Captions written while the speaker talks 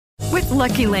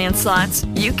Lucky Land Slots,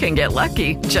 you can get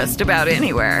lucky just about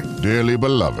anywhere. Dearly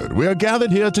beloved, we are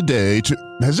gathered here today to...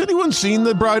 Has anyone seen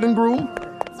the bride and groom?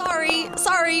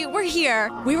 Sorry, we're here.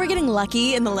 We were getting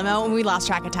lucky in the limo and we lost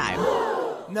track of time.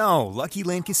 No, Lucky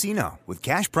Land Casino, with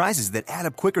cash prizes that add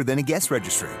up quicker than a guest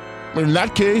registry. In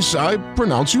that case, I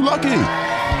pronounce you lucky.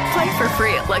 Play for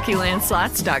free at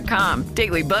LuckyLandSlots.com.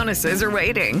 Daily bonuses are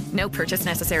waiting. No purchase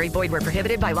necessary. Void where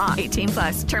prohibited by law.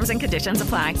 18+. Terms and conditions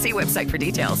apply. See website for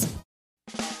details.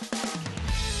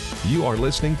 You are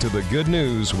listening to The Good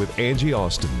News with Angie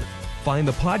Austin. Find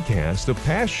the podcast of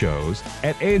past shows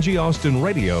at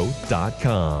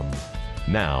AngieAustinRadio.com.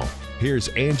 Now, here's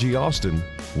Angie Austin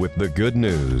with The Good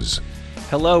News.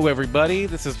 Hello, everybody.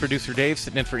 This is producer Dave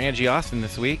sitting in for Angie Austin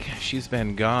this week. She's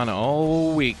been gone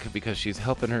all week because she's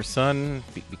helping her son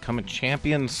become a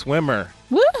champion swimmer.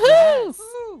 Woohoo!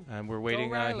 And we're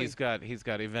waiting. He's got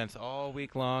events all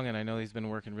week long, and I know he's been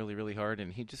working really, really hard,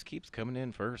 and he just keeps coming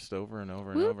in first over and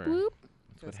over and over. Whoop.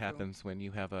 That's what happens when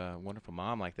you have a wonderful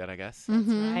mom like that, I guess.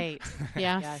 Mm-hmm. Right.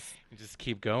 Yeah. Yes. You just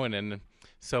keep going, and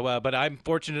so. But I'm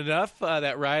fortunate enough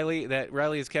that Riley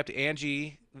has kept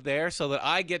Angie there so that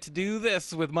I get to do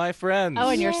this with my friends. Oh,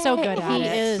 and you're so good at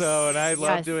it. So, and I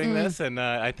love doing this, and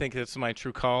I think it's my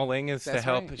true calling is to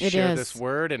help share this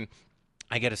word, and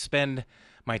I get to spend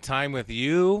my time with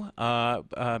you,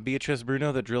 Beatrice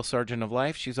Bruno, the drill sergeant of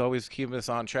life. She's always keeping us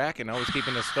on track and always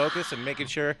keeping us focused and making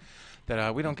sure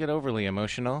that we don't get overly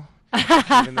emotional.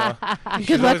 Good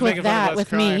luck with that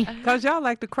with me. Because y'all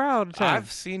like to cry all the time.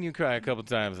 I've seen you cry a couple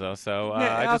times, though, so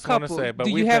I just want to say. But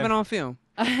do you have it on film?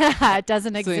 It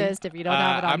doesn't exist if you don't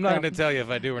have it on I'm not going to tell you if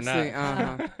I do or not.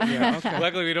 Yeah, okay.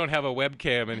 Luckily, we don't have a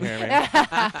webcam in here.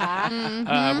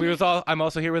 I'm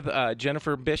also here with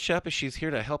Jennifer Bishop. She's here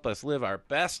to help us live our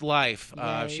best life.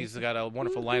 She's got a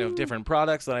wonderful line of different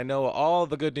products that I know all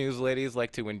the Good News ladies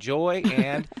like to enjoy,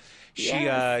 and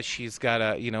she's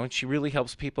got she really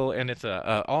helps people, and it's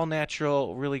a all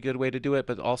natural, really good way to do it.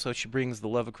 But also, she brings the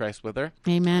love of Christ with her.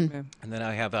 Amen. And then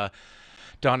I have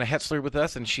Donna Hetzler with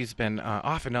us, and she's been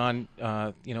off and on,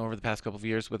 over the past couple of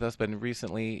years with us. But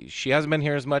recently, she hasn't been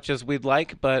here as much as we'd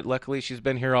like, but luckily she's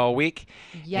been here all week.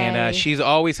 Yay. And she's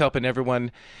always helping everyone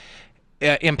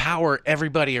empower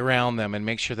everybody around them and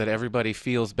make sure that everybody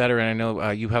feels better. And I know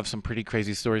you have some pretty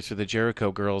crazy stories for the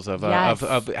Jericho girls of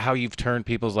how you've turned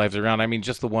people's lives around. I mean,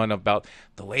 just the one about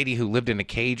the lady who lived in a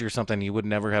cage or something you would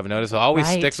never have noticed. It always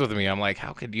sticks with me. I'm like,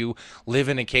 how could you live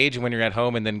in a cage when you're at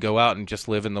home and then go out and just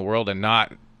live in the world and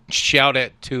not shout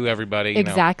it to everybody?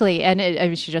 Exactly.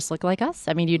 And she just looked like us.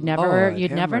 I mean, you'd never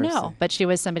know. But she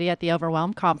was somebody at the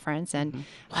Overwhelmed conference and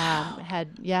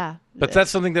But that's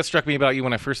something that struck me about you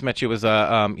when I first met you was,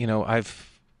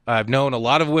 I've known a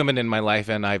lot of women in my life,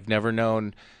 and I've never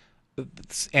known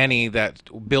any that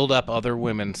build up other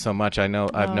women so much.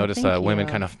 I've noticed women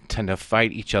kind of tend to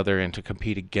fight each other and to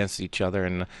compete against each other,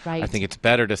 and I think it's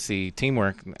better to see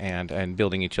teamwork and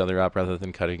building each other up rather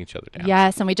than cutting each other down.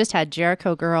 Yes, and we just had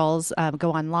Jericho Girls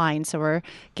go online, so we're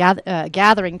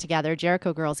gathering together.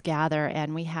 Jericho Girls gather,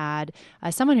 and we had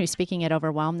someone who's speaking at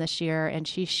Overwhelmed this year, and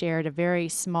she shared a very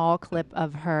small clip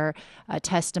of her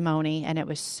testimony, and it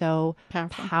was so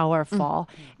powerful.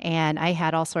 And I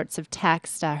had all sorts of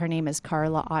text. Her name is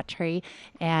Carla Autry,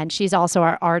 and she's also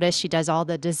our artist. She does all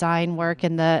the design work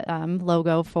and the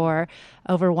logo for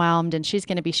Overwhelmed, and she's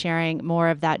going to be sharing more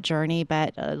of that journey.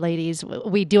 But ladies,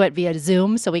 we do it via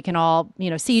Zoom, so we can all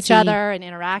see each other and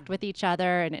interact with each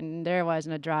other, and there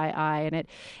wasn't a dry eye, and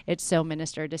it's so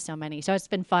ministered to so many. So it's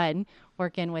been fun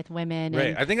working with women.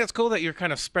 Right. I think that's cool that you're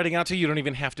kind of spreading out too. You don't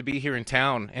even have to be here in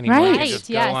town anymore. Right. You can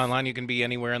just go online. You can be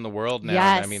anywhere in the world now.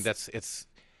 Yes. I mean,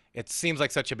 it seems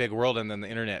like such a big world, and then the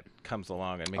internet comes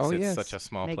along and makes it such a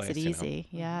small place. Makes it easy,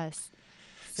 yes.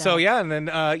 So and then,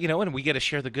 and we get to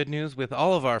share the good news with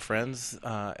all of our friends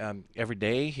every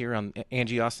day here on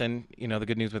Angie Austin, the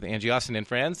good news with Angie Austin and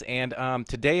friends. And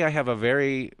today I have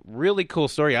a really cool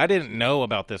story. I didn't know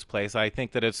about this place. I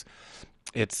think that it's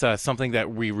something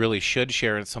that we really should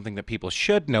share. It's something that people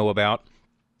should know about.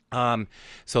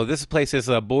 So this place is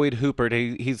Boyd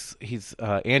Hoopert. He's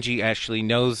Angie actually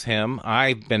knows him.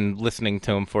 I've been listening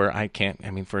to him for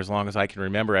as long as I can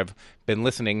remember. I've been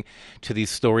listening to these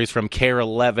stories from Care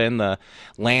 11, the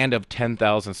land of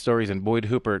 10,000 stories, and Boyd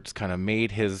Hoopert's kind of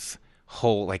made his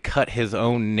whole, cut his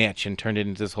own niche and turned it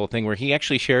into this whole thing where he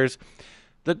actually shares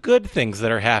the good things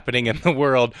that are happening in the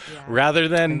world rather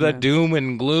than the doom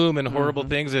and gloom and horrible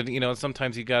things. And,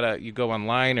 sometimes you go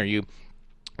online or you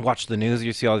watch the news,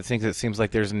 you see all these things. It seems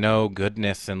like there's no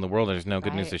goodness in the world. There's no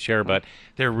good news to share, but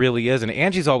there really is. And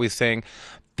Angie's always saying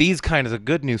these kinds of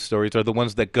good news stories are the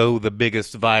ones that go the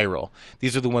biggest viral.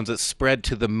 These are the ones that spread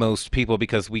to the most people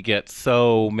because we get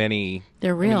so many.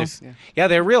 They're real.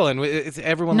 They're real, and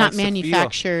everyone not likes to feel.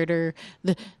 manufactured or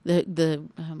the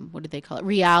what do they call it?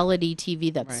 Reality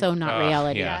TV. That's so not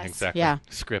reality. Yeah, exactly. Yeah,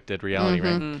 scripted reality,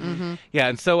 right? Yeah,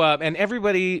 and so and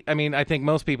everybody. I mean, I think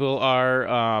most people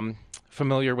are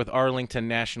familiar with Arlington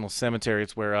National Cemetery.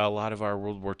 It's where a lot of our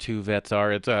World War II vets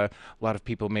are. It's a lot of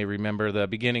people may remember the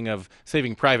beginning of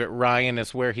Saving Private Ryan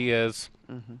is where he is.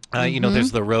 You know,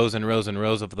 there's the rows and rows and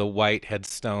rows of the white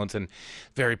headstones and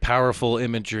very powerful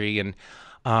imagery. And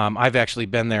I've actually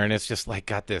been there, and it's just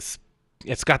like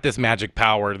it's got this magic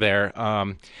power there.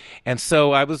 And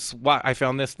so I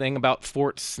found this thing about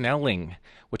Fort Snelling,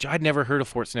 which I'd never heard of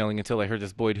Fort Snelling until I heard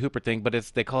this Boyd Hooper thing, but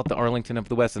they call it the Arlington of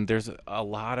the West, and there's a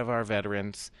lot of our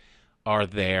veterans are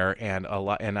there, and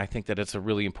I think that it's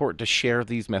really important to share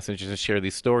these messages and share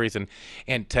these stories,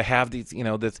 and to have these, you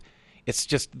know, it's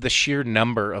just the sheer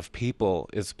number of people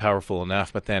is powerful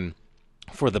enough, but then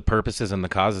for the purposes and the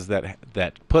causes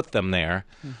that put them there,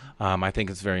 I think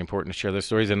it's very important to share their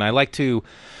stories. And I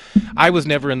was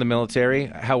never in the military.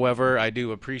 However, I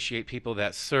do appreciate people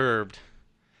that served.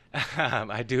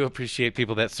 I do appreciate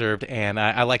people that served, and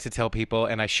I like to tell people,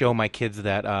 and I show my kids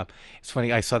that it's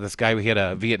funny. I saw this guy who had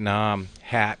a Vietnam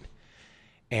hat,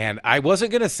 and I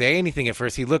wasn't gonna say anything at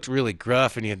first. He looked really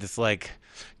gruff, and he had this like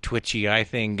twitchy eye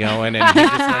thing going, and he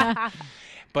just like,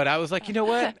 but I was like, you know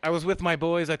what? I was with my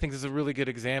boys. I think this is a really good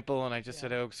example, and I just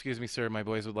said, "Oh, excuse me, sir. My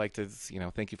boys would like to,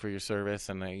 thank you for your service."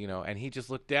 And and he just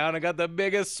looked down and got the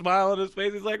biggest smile on his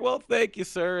face. He's like, "Well, thank you,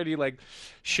 sir," and he like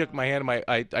shook my hand.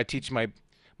 I teach my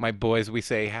boys, we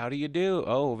say, "How do you do?"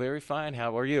 "Oh, very fine.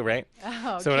 How are you?" Right?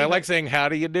 Oh, so and I like saying, "How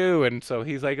do you do?" And so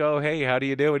he's like, "Oh, hey, how do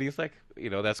you do?" And he's like,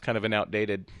 that's kind of an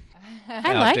outdated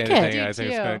I like it. thing. I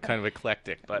think it's kind of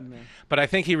eclectic, but I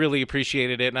think he really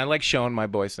appreciated it, and I like showing my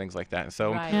boys things like that. And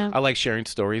so I like sharing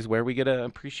stories where we get to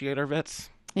appreciate our vets.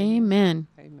 Amen.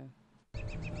 Amen.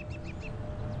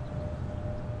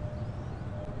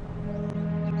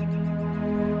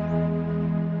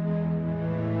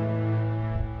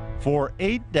 For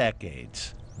 8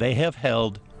 decades, they have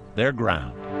held their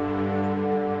ground.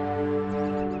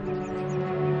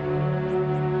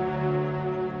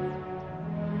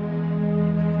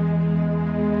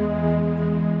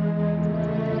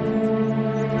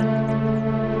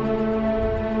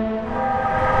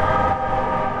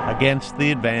 Against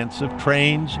the advance of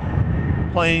trains,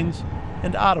 planes,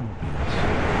 and automobiles,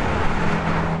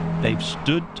 they've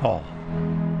stood tall,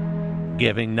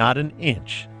 giving not an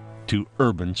inch to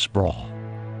urban sprawl.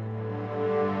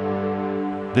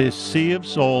 This sea of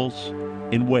souls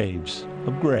in waves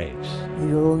of graves.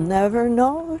 You'll never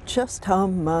know just how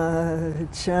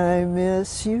much I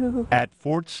miss you. At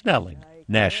Fort Snelling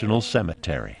National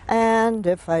Cemetery. And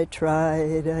if I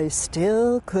tried, I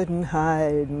still couldn't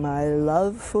hide my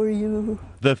love for you.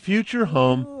 The future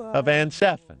home of Ann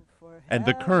Seffen and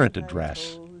the current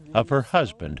address of her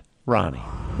husband, Ronnie.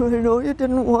 I know you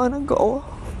didn't want to go.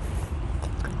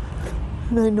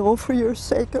 And I know for your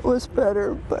sake it was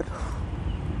better, but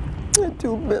I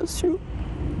do miss you.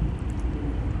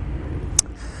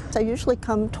 I usually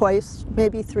come twice,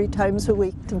 maybe 3 times a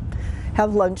week to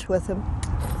have lunch with him.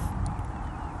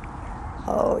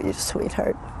 Oh, you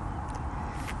sweetheart.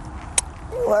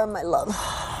 You are my love.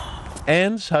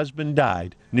 Ann's husband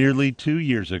died nearly 2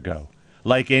 years ago.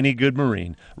 Like any good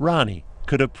Marine, Ronnie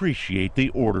could appreciate the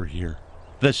order here,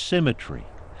 the symmetry,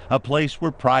 a place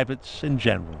where privates and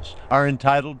generals are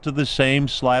entitled to the same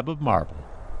slab of marble,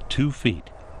 2 feet,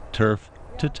 turf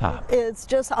to top. It's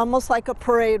just almost like a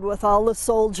parade with all the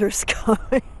soldiers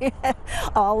coming,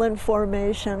 all in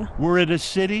formation. Were it a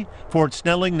city, Fort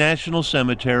Snelling National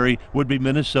Cemetery would be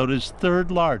Minnesota's 3rd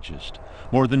largest,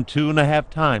 more than 2.5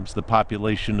 times the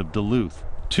population of Duluth.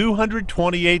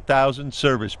 228,000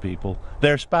 service people,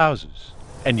 their spouses,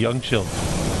 and young children,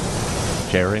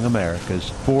 sharing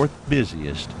America's 4th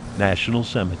busiest national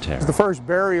cemetery. It was the first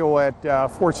burial at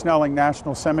Fort Snelling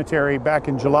National Cemetery back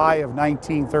in July of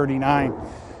 1939.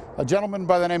 A gentleman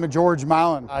by the name of George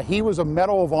Mallon. He was a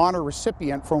Medal of Honor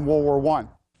recipient from World War I.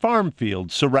 Farm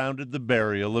fields surrounded the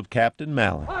burial of Captain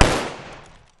Mallon,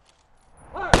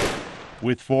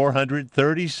 with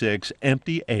 436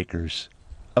 empty acres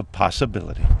of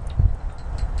possibility.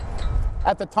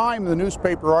 At the time, the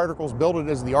newspaper articles billed it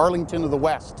as the Arlington of the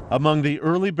West. Among the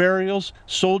early burials,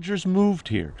 soldiers moved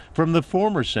here from the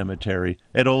former cemetery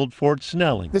at Old Fort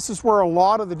Snelling. This is where a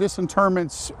lot of the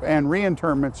disinterments and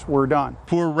reinterments were done.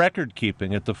 Poor record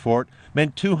keeping at the fort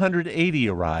meant 280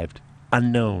 arrived,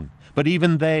 unknown. But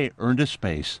even they earned a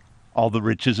space, all the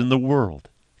riches in the world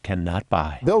cannot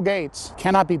buy. Bill Gates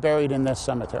cannot be buried in this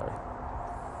cemetery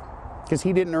because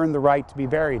he didn't earn the right to be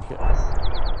buried here.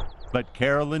 But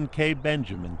Carolyn K.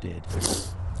 Benjamin did,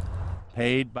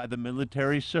 paid by the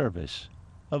military service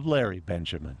of Larry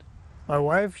Benjamin. My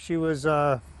wife, she was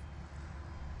a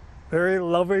very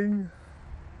loving,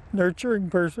 nurturing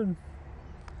person,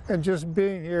 and just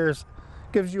being here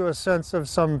gives you a sense of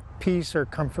some peace or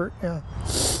comfort. Yeah.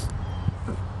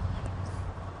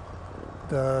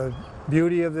 The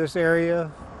beauty of this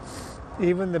area,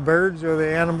 even the birds or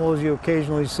the animals you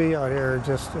occasionally see out here,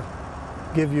 just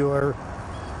give you a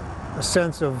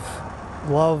sense of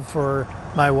love for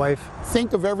my wife.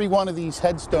 Think of every one of these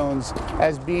headstones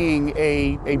as being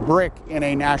a brick in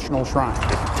a national shrine.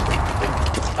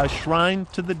 A shrine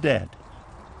to the dead,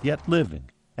 yet living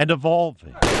and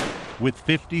evolving, with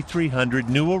 5,300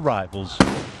 new arrivals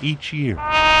each year.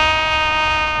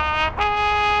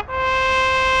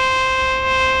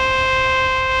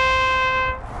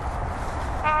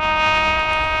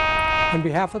 On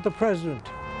behalf of the President,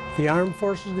 the Armed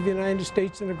Forces of the United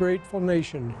States and a grateful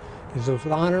nation, it is with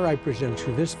honor I present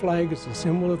you this flag as a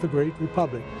symbol of the great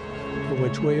republic for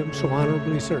which William so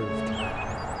honorably served.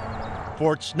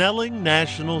 Fort Snelling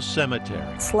National Cemetery.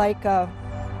 It's like a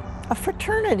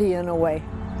fraternity in a way.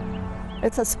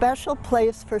 It's a special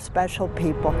place for special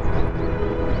people.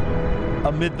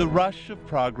 Amid the rush of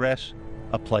progress,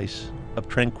 a place of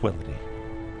tranquility.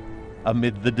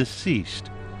 Amid the deceased,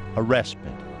 a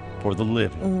respite for the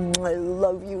living. I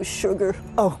love you, sugar.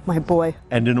 Oh, my boy.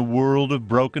 And in a world of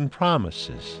broken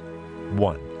promises,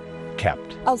 one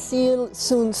kept. I'll see you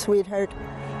soon, sweetheart.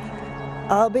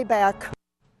 I'll be back.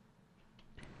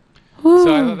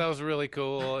 So I thought that was really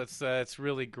cool. It's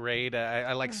really great.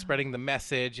 I like spreading the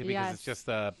message because it's just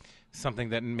something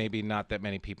that maybe not that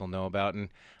many people know about, and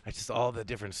all the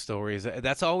different stories.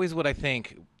 That's always what I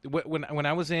think. When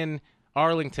I was in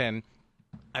Arlington,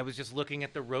 I was just looking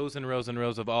at the rows and rows and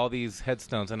rows of all these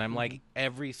headstones, and I'm like,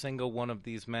 every single one of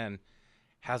these men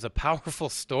has a powerful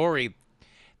story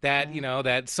that,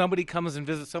 that somebody comes and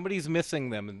visits, somebody's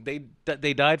missing them, and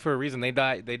they died for a reason. They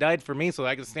died for me so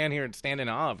I could stand here and stand in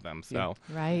awe of them. So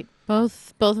Right.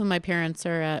 Both of my parents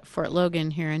are at Fort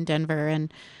Logan here in Denver,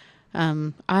 and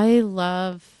I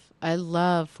love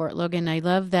Fort Logan. I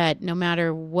love that no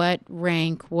matter what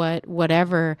rank,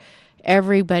 whatever,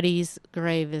 everybody's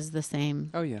grave is the same.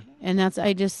 Oh, yeah. And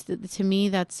to me,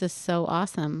 that's just so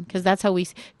awesome, because that's how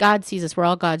God sees us. We're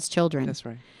all God's children. That's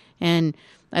right. And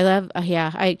I love,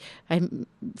 I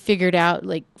figured out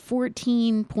like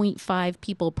 14.5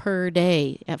 people per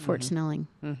day at Fort Snelling.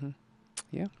 Mm-hmm.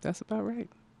 Yeah, that's about right.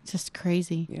 Just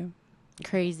crazy. Yeah.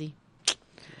 Crazy.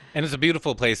 And it's a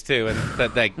beautiful place too. And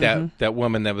that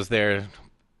woman that was there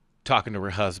talking to her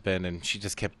husband, and she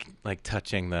just kept like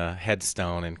touching the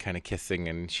headstone and kind of kissing,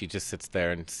 and she just sits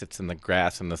there and sits in the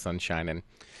grass in the sunshine and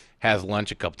has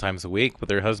lunch a couple times a week with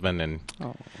her husband. And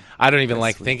I don't even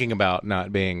like thinking about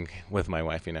not being with my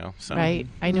wife, So Right.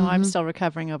 I know I'm still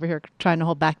recovering over here trying to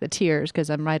hold back the tears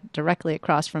because I'm right directly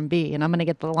across from B, and I'm going to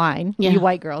get the line. Yeah. You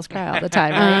white girls cry all the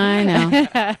time, right? I know.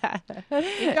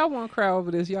 If y'all want to cry over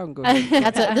this, y'all can go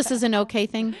ahead. This is an okay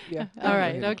thing? Yeah. All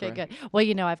right. Okay, good. Well,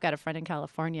 I've got a friend in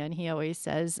California, and he always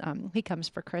says he comes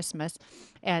for Christmas,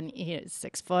 and he is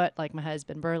 6 foot, like my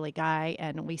husband, burly guy,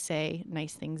 and we say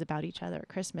nice things about each other at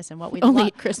Christmas and what we Only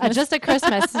at Christmas? Just at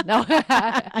Christmas. No.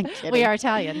 I'm kidding. We are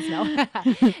Italians, no.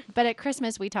 But at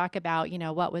Christmas, we talk about,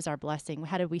 what was our blessing?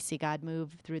 How did we see God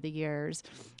move through the years,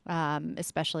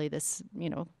 especially this,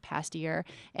 past year?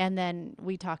 And then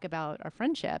we talk about our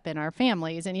friendship and our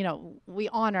families, and, we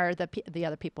honor the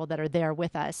other people that are there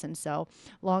with us. And so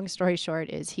long story short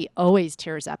is he always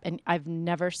tears up, and I've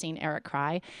never seen Eric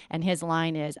cry. And his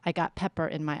line is, I got pepper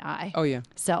in my eye. Oh, yeah.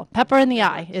 So pepper in the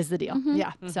eye is the deal.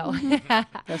 Yeah. So I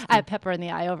have pepper in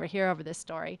the eye over here over this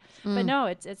story. But no,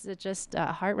 it's just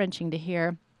heart-wrenching to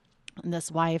hear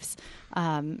this wife's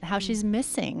how she's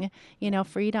missing.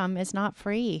 Freedom is not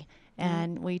free.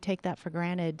 And we take that for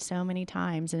granted so many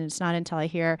times. And it's not until I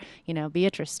hear,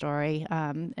 Beatrice's story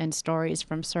and stories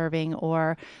from serving,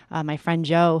 or my friend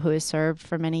Joe, who has served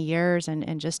for many years,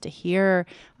 and just to hear,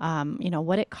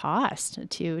 what it cost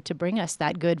to bring us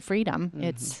that good freedom.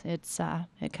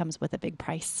 It comes with a big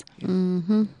price.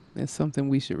 Mm-hmm. It's something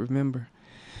we should remember,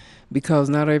 because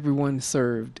not everyone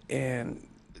served. And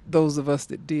those of us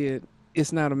that did,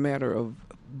 it's not a matter of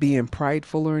being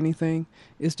prideful or anything.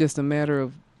 It's just a matter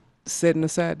of setting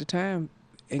aside the time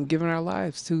and giving our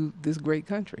lives to this great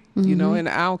country. You know, and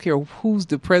I don't care who's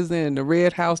the president in the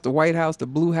Red House, the White House, the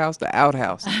Blue House, the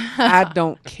outhouse. I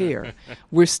don't care.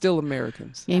 We're still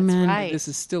Americans. Amen. Right. This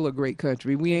is still a great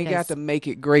country. We ain't Yes. got to make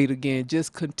it great again.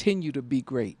 Just continue to be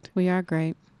great. We are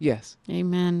great. Yes.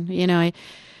 Amen. You know,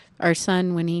 our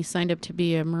son, when he signed up to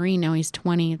be a Marine, now he's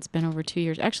 20. It's been over 2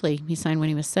 years. Actually, he signed when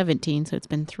he was 17, so it's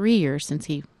been 3 years since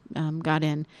he got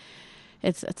in.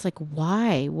 It's like,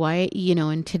 why, you know,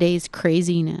 in today's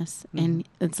craziness, and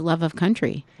it's love of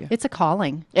country. Yeah. It's a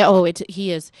calling. Oh,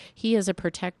 he is a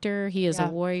protector. He is a Yeah.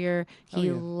 warrior. Oh, He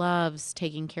yeah. loves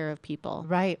taking care of people.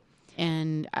 Right.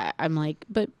 And I'm like,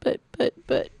 but.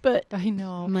 I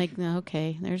know. I'm like, no,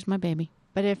 okay, there's my baby.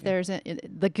 But if there's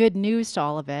the good news to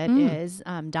all of it is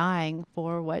dying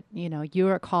for what, you know, you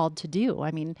are called to do.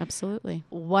 I mean, Absolutely.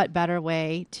 what better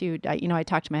way to, you know, I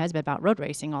talk to my husband about road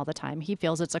racing all the time. He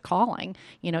feels it's a calling,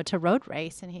 you know, to road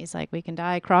race. And he's like, we can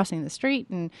die crossing the street.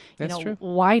 And, That's you know, true.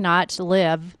 why not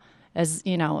live as,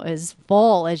 you know, as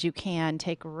full as you can,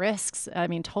 take risks. I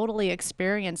mean, totally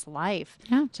experience life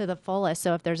to the fullest.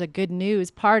 So if there's a good news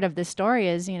part of the story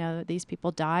is, you know, these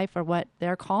people die for what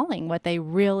they're calling, what they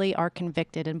really are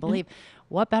convicted and believe.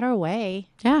 What better way?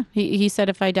 Yeah. He said,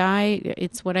 if I die,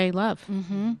 it's what I love.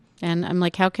 Mm-hmm. And I'm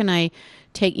like, how can I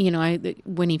take, you know,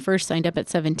 when he first signed up at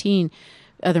 17,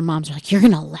 other moms are like, you're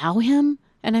going to allow him?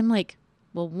 And I'm like,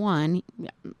 well, one,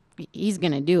 he's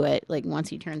going to do it like once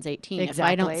he turns 18 if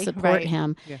I don't Exactly. support Right.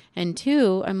 him. Yeah. And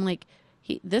two, I'm like,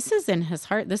 this is in his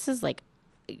heart. This is like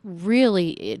really,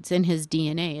 it's in his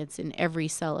DNA. It's in every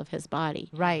cell of his body.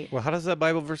 Right. Well, how does that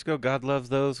Bible verse go? God loves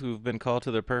those who've been called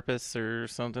to their purpose or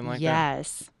something like that?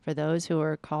 Yes. For those who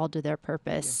are called to their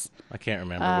purpose. I can't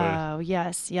remember. Oh,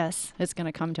 yes. It's going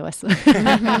to come to us.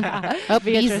 Oh,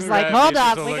 Beatrice is like, Right, hold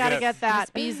Beatrice up. will We look got to it get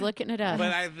that. Bee's looking it up.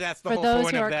 But that's the For whole those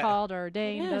point who of are that. called or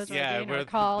ordained, Yes. those who are Yeah, ordained or but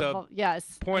called. the Well,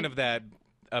 yes. Point of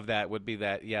that would be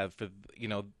that, yeah, for, you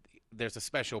know, there's a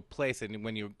special place, and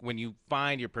when you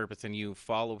find your purpose and you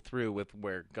follow through with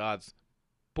where God's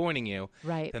pointing you,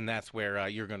 Right. then that's where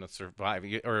you're going to survive,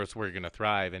 or it's where you're going to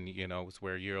thrive, and you know, it's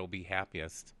where you'll be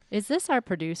happiest. Is this our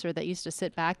producer that used to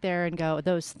sit back there and go,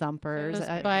 those thumpers?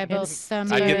 Those Bible it's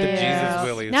thumpers. I get the Jesus Yeah.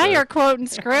 willies. Now so- you're quoting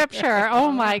scripture. Oh,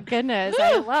 my goodness.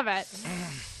 I love it.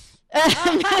 Look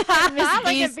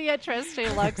at Beatrice. She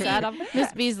looks at him.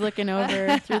 Miss B's looking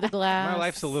over through the glass. My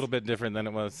life's a little bit different than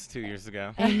it was 2 years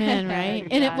ago. Amen, right?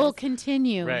 And it will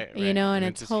continue, Right, you right. know, and And it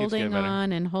it's just keeps getting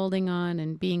holding on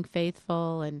and being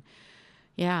faithful. And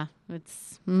yeah,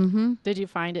 it's, Did you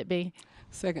find it, B?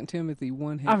 2 Timothy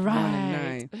 1, All 1 right.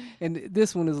 and 9. And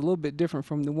this one is a little bit different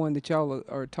from the one that y'all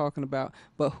are talking about.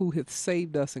 But who hath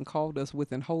saved us and called us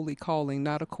with an holy calling,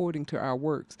 not according to our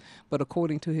works, but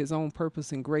according to his own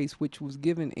purpose and grace, which was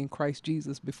given in Christ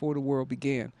Jesus before the world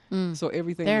began. So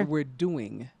everything There. that we're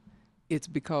doing, it's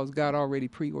because God already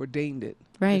preordained it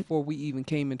Right. before we even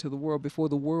came into the world, before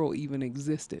the world even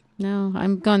existed. no,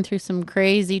 I'm going through some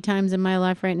crazy times in my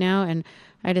life right now. And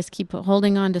I just keep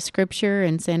holding on to scripture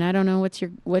and saying, I don't know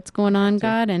what's going on,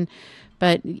 God.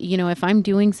 But you know, if I'm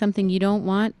doing something you don't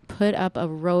want, put up a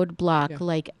roadblock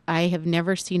like I have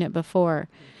never seen it before.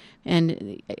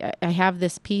 And I have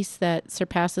this peace that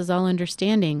surpasses all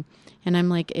understanding. And I'm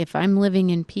like, if I'm living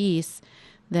in peace,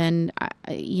 then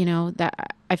you know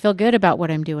that I feel good about what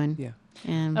I'm doing. Yeah.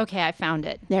 And Okay, I found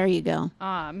it. there you go.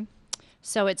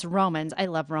 So it's Romans. I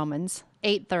love Romans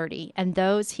 8:30. And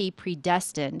those he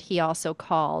predestined, he also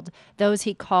called. Those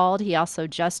he called, he also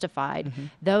justified.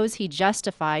 Those he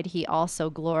justified, he also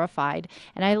glorified.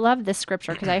 And I love this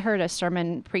scripture because I heard a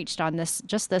sermon preached on this,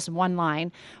 just this one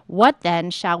line. What then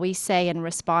shall we say in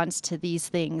response to these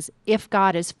things? If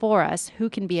God is for us, who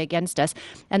can be against us?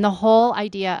 And the whole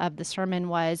idea of the sermon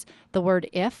was the word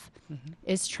if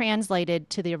is translated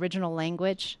to the original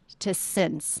language to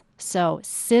since. So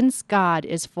since God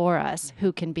is for us,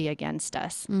 who can be against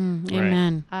us?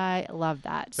 Amen. I love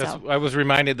that. So I was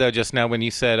reminded, though, just now when you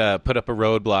said put up a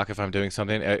roadblock if I'm doing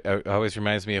something, it always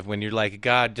reminds me of when you're like,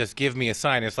 God, just give me a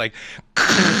sign. It's like,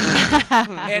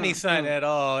 any sign at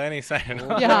all, any sign at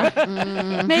all.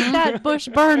 yeah, make that bush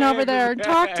burn over there and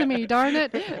talk to me, darn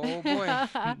it. Oh,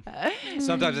 boy.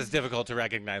 Sometimes it's difficult to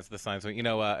recognize the signs. So, you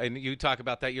know, and you talk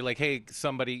about that. You're like, hey,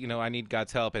 somebody, you know, I need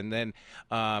God's help. And then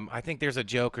I think there's a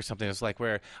joke or something. It's like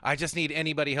where I just need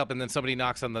anybody help. And then somebody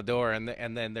knocks on the door and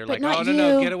then they're like, not oh,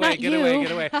 no, you, get away, not get away, you.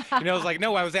 get away. You know, it's like,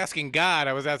 no, I was asking God.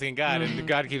 And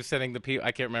God keeps sending the people.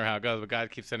 I can't remember how it goes, but God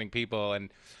keeps sending people.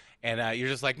 And you're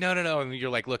just like, no, and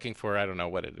you're like looking for, I don't know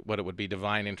what it would be,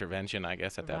 divine intervention, I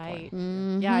guess, at that point.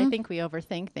 Yeah, I think we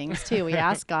overthink things too. We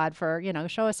ask God for,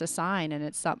 show us a sign, and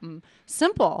it's something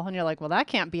simple, and you're like, well, that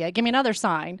can't be it. Give me another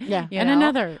sign. Yeah, you and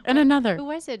know? another. Who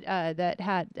was it that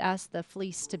had asked the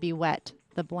fleece to be wet,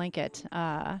 the blanket?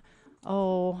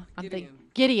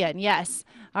 Gideon, yes.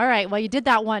 All right, well, you did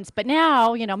that once, but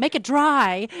now, make it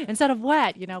dry instead of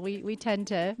wet. We tend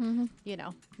to,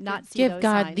 not see Give those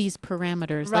God signs. these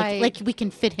parameters, Right. like we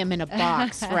can fit him in a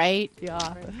box, right?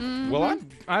 Yeah. Well,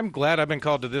 I'm glad I've been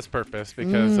called to this purpose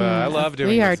because I love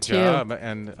doing this job,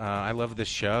 and I love this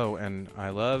show, and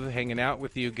I love hanging out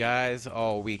with you guys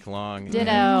all week long.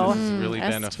 Ditto. This has really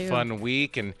been a too. fun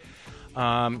week, and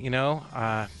I'm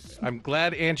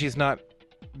glad Angie's not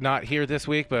here this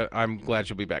week, but I'm glad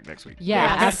she'll be back next week.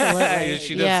 Yeah, absolutely.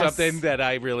 She does something that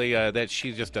I really that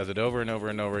she just does it over and over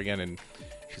and over again, and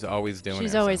she's always doing it.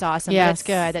 She's always awesome. Yes. That's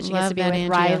good that she gets Love to be that with Angie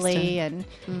Riley and,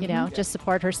 just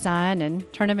support her son and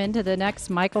turn him into the next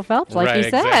Michael Phelps, like right, you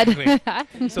said.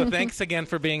 Exactly. So thanks again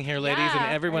for being here, ladies,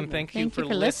 and everyone, thank you for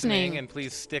listening, and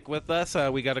please stick with us.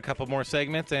 We got a couple more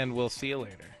segments, and we'll see you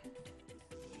later.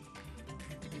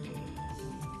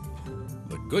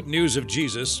 The good news of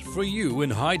Jesus for you in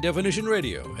high-definition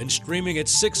radio and streaming at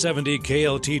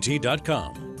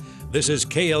 670kltt.com. This is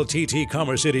KLTT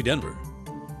Commerce City, Denver.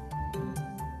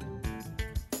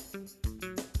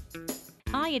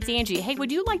 Hi, it's Angie. Hey,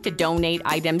 would you like to donate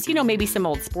items? Maybe some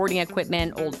old sporting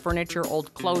equipment, old furniture,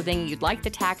 old clothing. You'd like the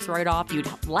tax write-off. You'd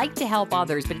like to help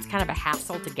others, but it's kind of a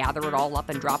hassle to gather it all up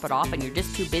and drop it off, and you're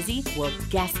just too busy? Well,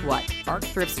 guess what? Arc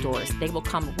Thrift Stores, they will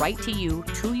come right to you,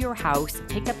 to your house,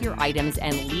 pick up your items,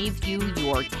 and leave you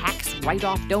your tax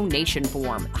write-off donation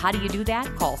form. How do you do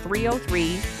that? Call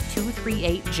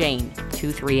 303-238-JANE,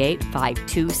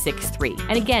 238-5263.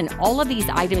 And again, all of these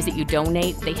items that you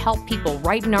donate, they help people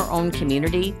right in our own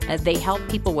community. They help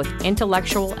people with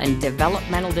intellectual and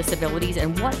developmental disabilities,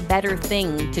 and what better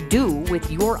thing to do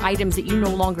with your items that you no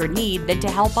longer need than to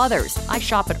help others? I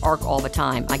shop at ARC all the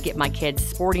time. I get my kids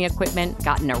sporting equipment,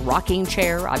 gotten a rocking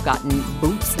chair, I've gotten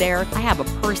boots there. I have a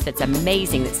purse that's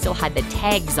amazing that still had the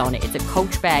tags on it. It's a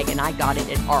Coach bag, and I got it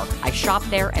at ARC. I shop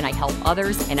there, and I help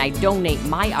others, and I donate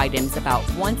my items about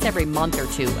once every month or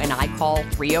two, and I call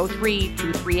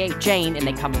 303-238-JANE, and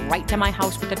they come right to my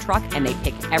house with a truck, and they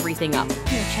pick everything up.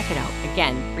 Here, check it out.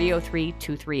 Again,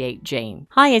 303-238-JANE.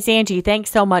 Hi, it's Angie. Thanks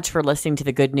so much for listening to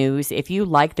The Good News. If you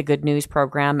like The Good News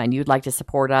program and you'd like to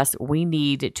support us, we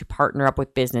need to partner up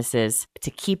with businesses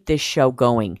to keep this show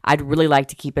going. I'd really like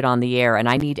to keep it on the air, and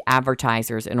I need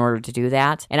advertisers in order to do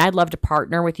that. And I'd love to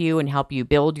partner with you and help you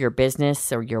build your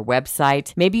business or your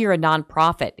website. Maybe you're a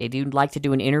nonprofit and you'd like to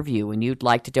do an interview and you'd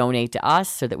like to donate to us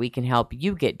so that we can help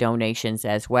you get donations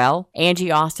as well.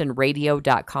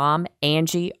 AngieAustinRadio.com,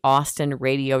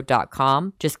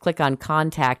 AngieAustinRadio.com. Just click on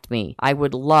Contact Me. I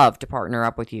would love to partner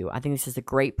up with you. I think this is a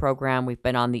great program. We've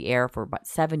been on the air for about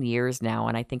 7 years now,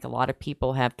 and I think a lot of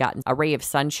people have gotten a ray of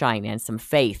sunshine and some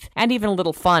faith and even a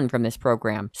little fun from this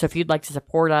program. So if you'd like to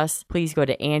support us, please go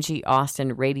to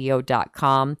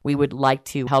AngieAustinRadio.com. We would like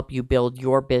to help you build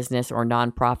your business or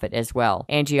nonprofit as well.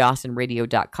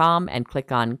 AngieAustinRadio.com and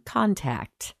click on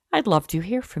Contact. I'd love to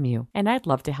hear from you, and I'd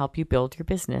love to help you build your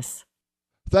business.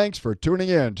 Thanks for tuning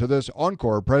in to this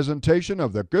encore presentation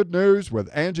of The Good News with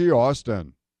Angie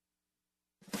Austin.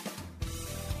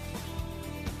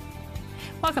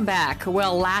 Welcome back.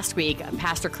 Well, last week,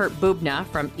 Pastor Kurt Bubna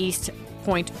from East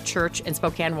Point Church in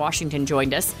Spokane, Washington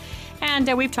joined us.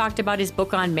 And we've talked about his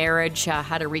book on marriage,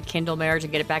 how to rekindle marriage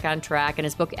and get it back on track, and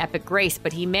his book, Epic Grace.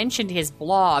 But he mentioned his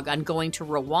blog on going to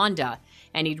Rwanda.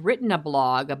 And he'd written a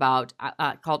blog about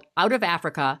called Out of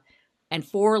Africa and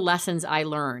 4 Lessons I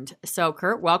Learned. So,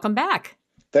 Kurt, welcome back.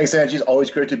 Thanks, Angie. It's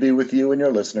always great to be with you and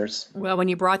your listeners. Well, when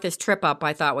you brought this trip up,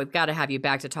 I thought we've got to have you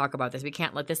back to talk about this. We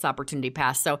can't let this opportunity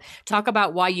pass. So talk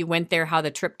about why you went there, how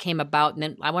the trip came about, and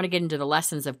then I want to get into the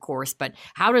lessons, of course, but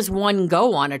how does one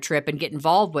go on a trip and get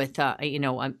involved with, a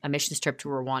missions trip to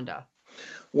Rwanda?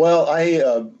 Well, I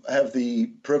have the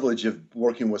privilege of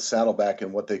working with Saddleback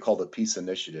and what they call the Peace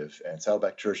Initiative. And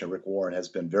Saddleback Church and Rick Warren has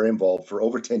been very involved for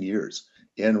over 10 years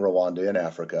in Rwanda, in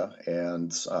Africa.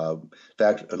 And in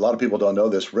fact, a lot of people don't know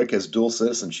this. Rick has dual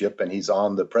citizenship, and he's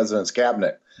on the president's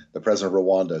cabinet, the president of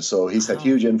Rwanda. So he's had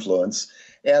huge influence.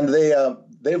 And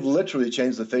they've literally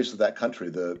changed the face of that country.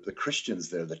 The Christians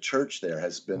there, the church there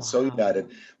has been so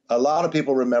united. A lot of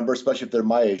people remember, especially if they're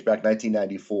my age, back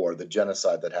 1994, the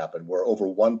genocide that happened, where over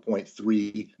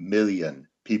 1.3 million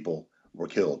people were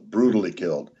killed, brutally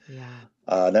killed. Yeah.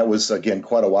 That was, again,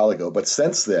 quite a while ago. But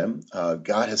since then,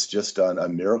 God has just done a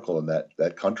miracle in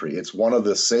that country. It's one of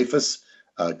the safest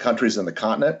countries in the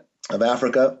continent. of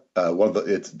Africa.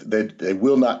 They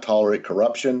will not tolerate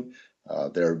corruption.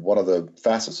 They're one of the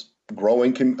fastest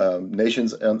growing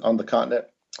nations on the continent.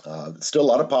 Still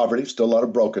a lot of poverty, still a lot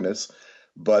of brokenness,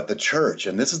 but the church,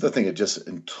 and this is the thing,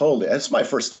 it's my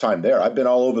first time there. I've been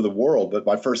all over the world, but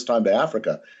my first time to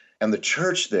Africa, and the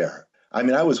church there. I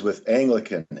mean, I was with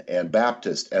Anglican and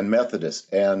Baptist and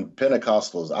Methodist and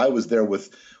Pentecostals. I was there with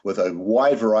a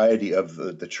wide variety of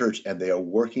the church, and they are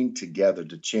working together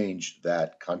to change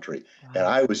that country. Wow. And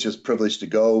I was just privileged to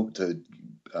go to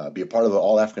be a part of the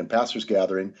All African Pastors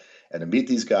Gathering and to meet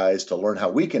these guys to learn how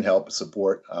we can help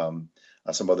support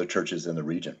some other churches in the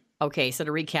region. Okay, so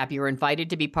to recap, you were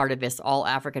invited to be part of this All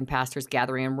African Pastors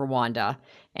Gathering in Rwanda,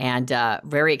 and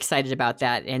very excited about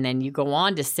that. And then you go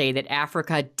on to say that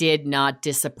Africa did not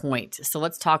disappoint. So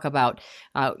let's talk about,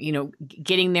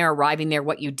 getting there, arriving there,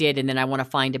 what you did, and then I want to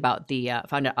find out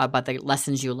about the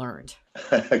lessons you learned.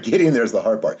 Getting there is the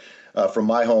hard part. From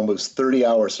my home, it was 30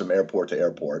 hours from airport to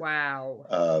airport.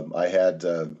 Wow. I had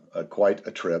quite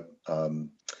a trip.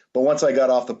 But once I got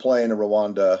off the plane in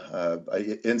Rwanda,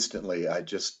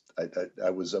 I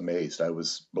was amazed. I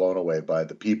was blown away by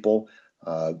the people.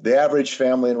 The average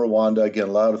family in Rwanda, again,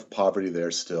 a lot of poverty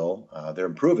there still. They're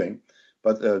improving,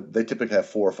 but they typically have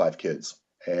 4 or 5 kids.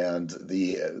 And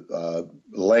the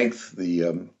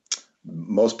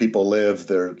most people live,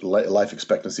 their life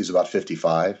expectancy is about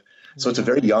 55. So it's a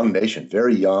very young nation,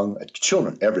 very young,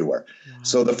 children everywhere. Wow.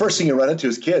 So the first thing you run into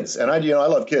is kids. And I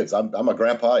love kids. I'm a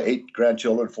grandpa, 8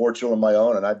 grandchildren, 4 children of my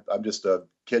own, and I'm just a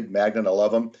kid magnet. I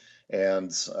love them. And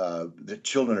the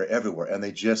children are everywhere, and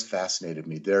they just fascinated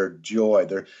me. Their joy.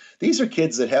 These are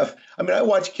kids that have, I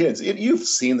watch kids. You've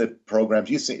seen the programs,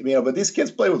 but these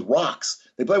kids play with rocks.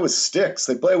 They play with sticks.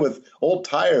 They play with old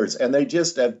tires, and they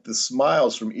just have the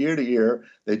smiles from ear to ear.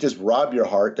 They just rob your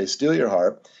heart. They steal your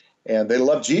heart. And they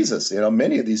love Jesus.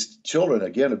 Many of these children,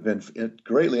 again, have been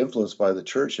greatly influenced by the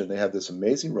church, and they have this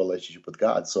amazing relationship with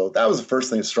God. So that was the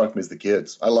first thing that struck me as the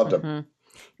kids. I loved them.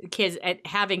 Kids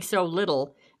having so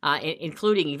little,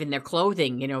 including even their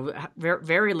clothing, very,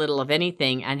 very little of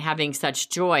anything, and having such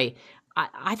joy.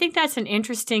 I think that's an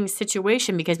interesting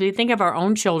situation, because we think of our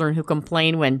own children who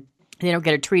complain when they don't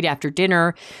get a treat after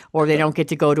dinner, or they don't get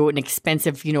to go to an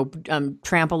expensive,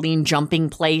 trampoline jumping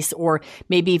place, or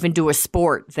maybe even do a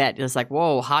sport that is like,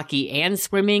 whoa, hockey and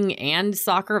swimming and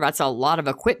soccer. That's a lot of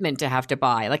equipment to have to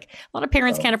buy. Like, a lot of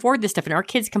parents can't afford this stuff, and our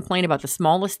kids complain about the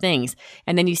smallest things.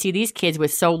 And then you see these kids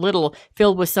with so little,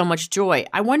 filled with so much joy.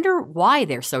 I wonder why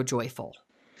they're so joyful.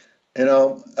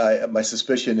 My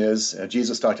suspicion is,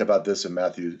 Jesus talked about this in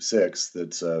Matthew 6,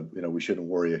 that, we shouldn't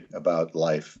worry about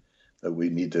life, that we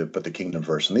need to put the kingdom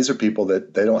first. And these are people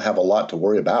that they don't have a lot to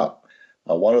worry about.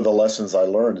 One of the lessons I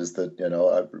learned is that,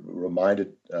 I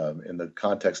reminded in the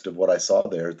context of what I saw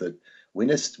there, that we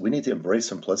need to embrace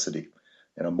simplicity.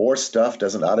 More stuff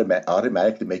doesn't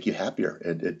automatically make you happier.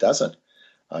 It doesn't.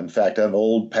 In fact, an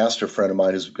old pastor friend of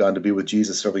mine who's gone to be with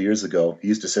Jesus several years ago, he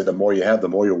used to say, the more you have, the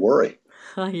more you worry.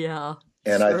 Yeah.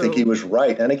 And true. I think he was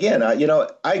right. And again,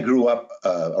 I grew up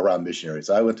around missionaries.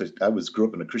 I grew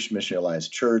up in a Christian Missionary Alliance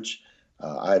church.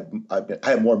 I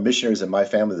have more missionaries in my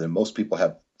family than most people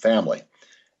have family.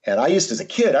 And I used, as a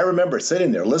kid, I remember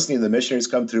sitting there listening to the missionaries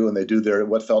come through, and they do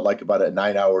what felt like about a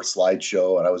 9-hour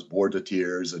slideshow, and I was bored to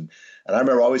tears. And I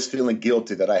remember always feeling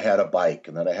guilty that I had a bike,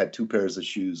 and that I had 2 pairs of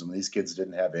shoes, and these kids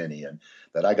didn't have any, and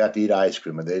that I got to eat ice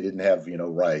cream, and they didn't have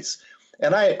rice.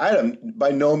 And I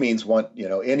by no means want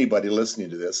anybody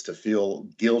listening to this to feel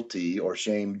guilty or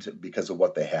shamed because of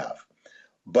what they have.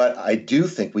 But I do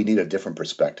think we need a different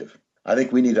perspective. I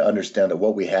think we need to understand that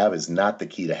what we have is not the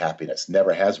key to happiness.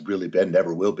 Never has really been,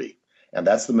 never will be. And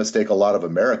that's the mistake a lot of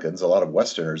Americans, a lot of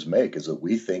Westerners make, is that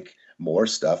we think more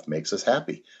stuff makes us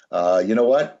happy. You know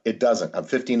what? It doesn't. I'm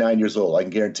 59 years old. I can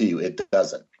guarantee you it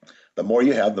doesn't. The more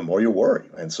you have, the more you worry.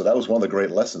 And so that was one of the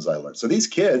great lessons I learned. So these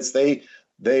kids, they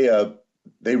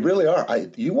really are.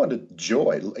 You wanted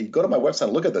joy. You go to my website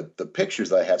and look at the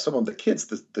pictures I have. Some of the kids,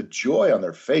 the joy on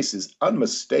their face is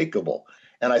unmistakable.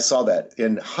 And I saw that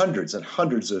in hundreds and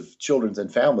hundreds of children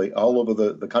and family all over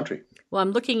the country. Well,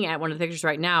 I'm looking at one of the pictures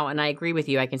right now, and I agree with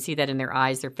you. I can see that in their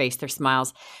eyes, their face, their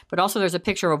smiles. But also there's a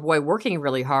picture of a boy working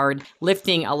really hard,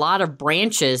 lifting a lot of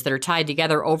branches that are tied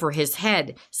together over his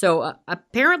head. So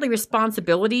apparently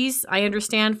responsibilities, I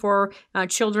understand, for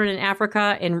children in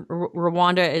Africa, in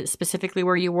Rwanda specifically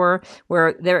where you were,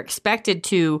 where they're expected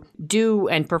to do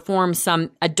and perform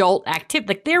some adult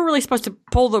activity. Like, they're really supposed to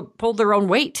pull their own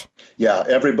weight. Yeah,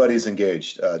 everybody's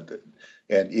engaged.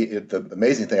 And the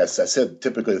amazing thing, I said,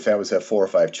 typically the families have 4 or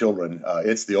 5 children.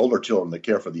 It's the older children that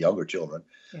care for the younger children.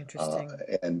 Interesting.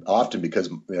 And often because,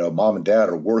 mom and dad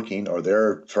are working or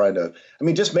they're trying to,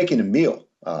 just making a meal.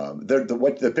 What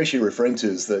the picture you're referring to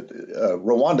is that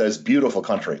Rwanda is a beautiful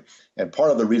country. And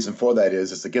part of the reason for that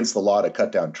is it's against the law to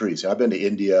cut down trees. I've been to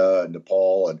India and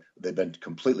Nepal, and they've been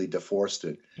completely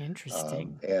deforested.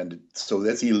 Interesting. And so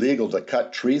it's illegal to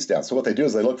cut trees down. So what they do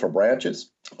is they look for branches,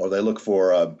 or they look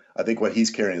for, I think what he's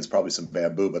carrying is probably some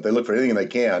bamboo, but they look for anything they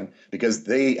can because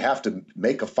they have to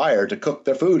make a fire to cook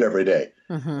their food every day.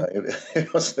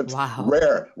 It's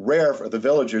rare for the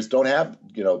villagers don't have,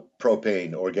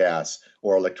 propane or gas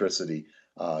or electricity.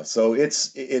 So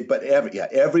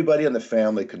everybody in the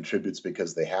family contributes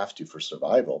because they have to for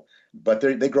survival. But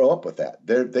they grow up with that.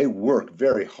 They work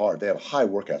very hard. They have a high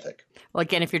work ethic. Well,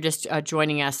 again, if you're just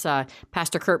joining us,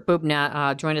 Pastor Kurt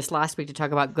Bubna joined us last week to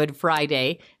talk about Good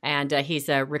Friday, and he's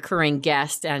a recurring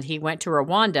guest, and he went to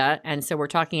Rwanda, and so we're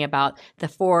talking about the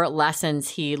 4 lessons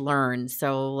he learned.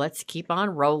 So let's keep on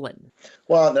rolling.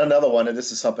 Well, another one, and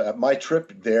this is something, my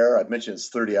trip there, I mentioned it's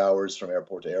 30 hours from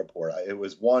airport to airport. It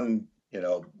was one,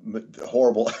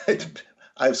 horrible.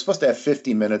 I was supposed to have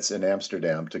 50 minutes in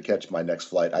Amsterdam to catch my next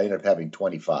flight. I ended up having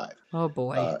 25. Oh,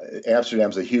 boy.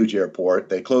 Amsterdam's a huge airport.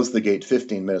 They close the gate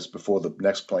 15 minutes before the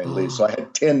next plane leaves. So I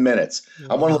had 10 minutes. Wow.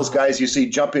 I'm one of those guys you see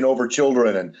jumping over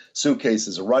children and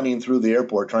suitcases, running through the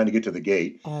airport trying to get to the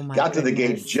gate. Oh, my Got goodness. to the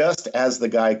gate just as the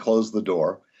guy closed the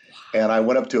door. And I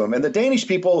went up to him. And the Danish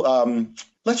people,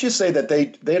 let's just say that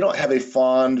they don't have a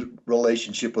fond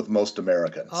relationship with most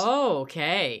Americans. Oh,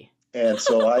 okay. And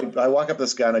so I walk up to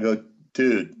this guy and I go,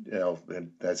 dude,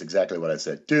 and that's exactly what I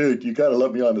said. Dude, you got to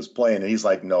let me on this plane. And he's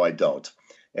like, no, I don't.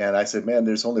 And I said, man,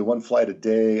 there's only one flight a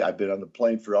day. I've been on the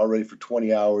plane already for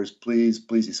 20 hours. Please.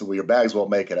 He said, well, your bags won't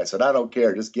make it. I said, I don't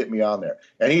care. Just get me on there.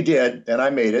 And he did. And I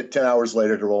made it 10 hours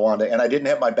later to Rwanda. And I didn't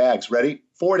have my bags ready.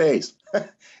 4 days.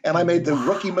 And I made the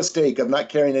rookie mistake of not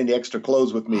carrying any extra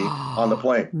clothes with me on the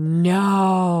plane.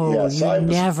 No, yes,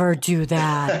 never do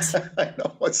that. I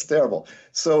know, it's terrible.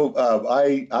 So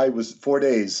I was 4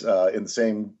 days in the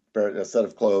same set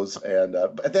of clothes. And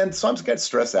then so I'm getting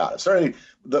stressed out.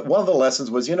 One of the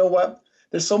lessons was, you know what?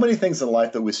 There's so many things in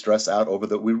life that we stress out over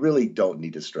that we really don't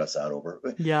need to stress out over.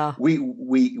 Yeah. We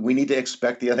need to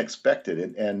expect the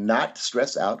unexpected and not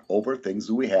stress out over things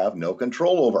that we have no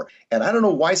control over. And I don't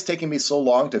know why it's taking me so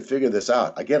long to figure this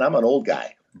out. Again, I'm an old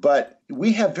guy, but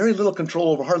we have very little control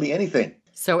over hardly anything.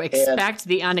 So expect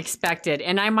the unexpected.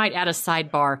 And I might add a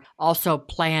sidebar, also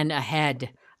plan ahead.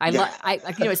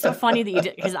 It's so funny that you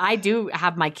did, because I do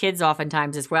have my kids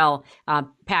oftentimes as well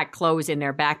pack clothes in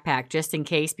their backpack just in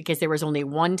case, because there was only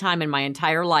one time in my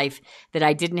entire life that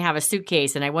I didn't have a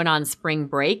suitcase, and I went on spring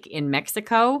break in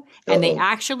Mexico, and they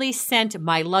actually sent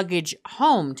my luggage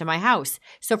home to my house.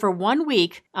 So for 1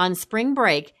 week on spring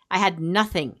break, I had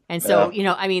nothing. And so,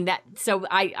 so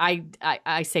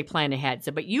I say plan ahead.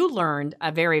 So, but you learned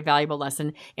a very valuable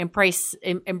lesson, embrace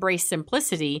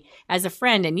simplicity as a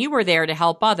friend, and you were there to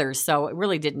help others. So it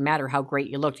really didn't matter how great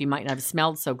you looked. You might not have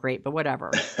smelled so great, but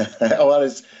whatever.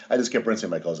 I just kept rinsing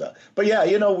my clothes out. But yeah,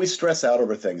 we stress out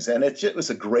over things. And it was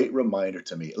a great reminder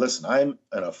to me. Listen, I'm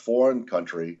in a foreign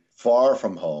country, far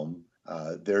from home.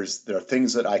 There are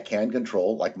things that I can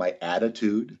control, like my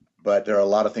attitude, but there are a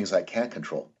lot of things I can't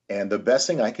control. And the best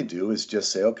thing I can do is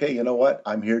just say, okay, you know what?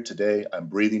 I'm here today. I'm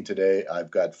breathing today. I've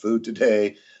got food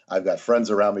today. I've got friends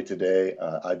around me today.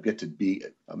 I get to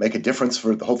make a difference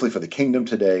hopefully for the kingdom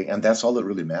today. And that's all that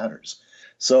really matters.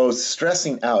 So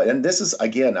stressing out, and this is,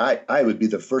 again, I would be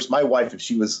the first, my wife, if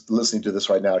she was listening to this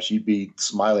right now, she'd be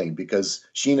smiling because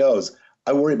she knows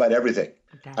I worry about everything.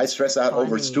 I stress out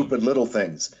over stupid little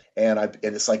things. And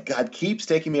it's like, God keeps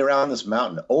taking me around this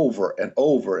mountain over and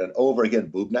over and over again.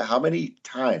 Bubna, how many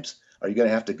times are you going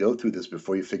to have to go through this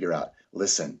before you figure out,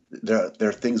 listen, there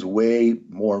are things way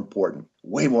more important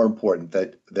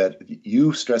that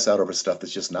you stress out over stuff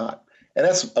that's just not. And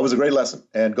that was a great lesson.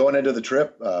 And going into the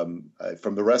trip,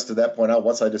 from the rest of that point out,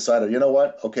 once I decided, you know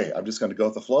what? Okay, I'm just going to go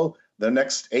with the flow. The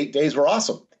next 8 days were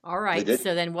awesome. All right.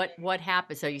 So then what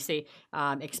happened? So you say,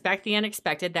 expect the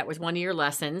unexpected. That was one of your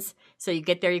lessons. So you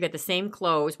get there, you get the same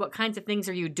clothes. What kinds of things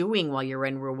are you doing while you're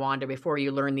in Rwanda before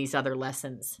you learn these other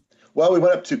lessons? Well, we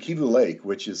went up to Kivu Lake,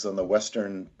 which is on the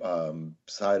western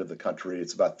side of the country.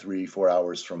 It's about 3-4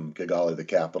 hours from Kigali, the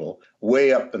capital.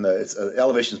 Way up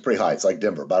elevation is pretty high. It's like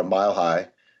Denver, about a mile high.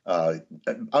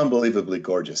 Unbelievably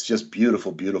gorgeous, just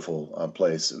beautiful, beautiful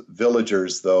place.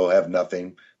 Villagers, though, have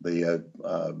nothing.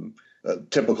 a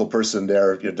typical person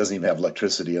there doesn't even have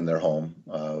electricity in their home.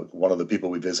 One of the people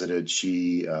we visited,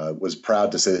 she was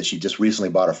proud to say that she just recently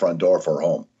bought a front door for her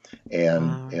home.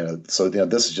 And so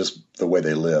this is just the way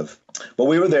they live. But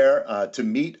we were there to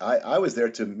meet. I was there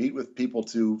to meet with people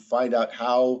to find out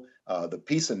how the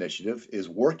Peace Initiative is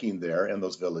working there in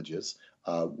those villages.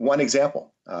 One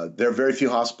example, there are very few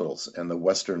hospitals in the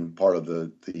western part of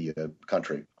the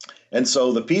country. And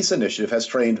so the Peace Initiative has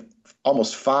trained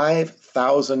almost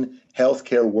 5,000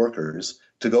 healthcare workers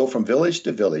to go from village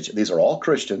to village. These are all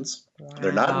Christians. Wow.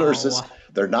 They're not nurses.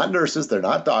 They're not nurses. They're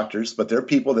not doctors, but they're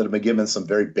people that have been given some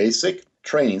very basic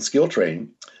training, skill training.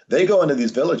 They go into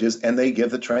these villages and they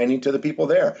give the training to the people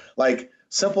there. Like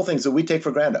simple things that we take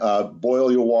for granted.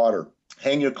 Boil your water,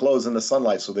 hang your clothes in the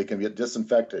sunlight so they can get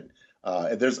disinfected.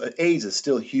 AIDS is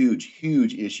still a huge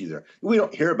issue there. We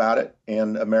don't hear about it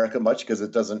in America much because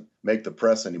it doesn't make the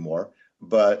press anymore.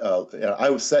 But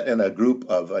I was set in a group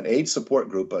of an AIDS support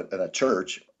group in a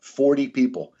church, 40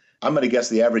 people. I'm going to guess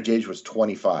the average age was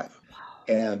 25.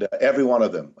 And every one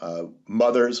of them,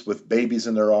 mothers with babies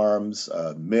in their arms,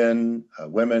 men,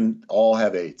 women, all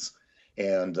have AIDS.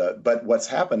 And but what's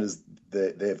happened is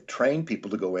they've trained people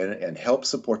to go in and help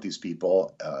support these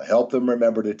people, help them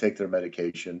remember to take their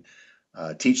medication,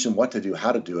 teach them what to do,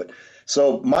 how to do it.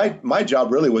 So my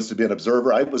job really was to be an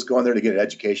observer. I was going there to get an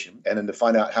education and then to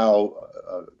find out how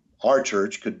our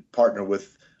church could partner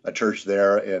with a church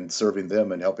there and serving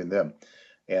them and helping them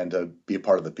and be a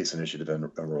part of the Peace Initiative in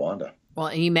Rwanda. Well,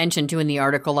 and you mentioned too in the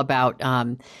article about,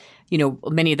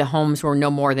 many of the homes were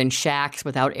no more than shacks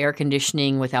without air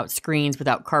conditioning, without screens,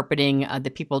 without carpeting.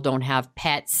 The people don't have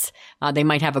pets. They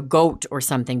might have a goat or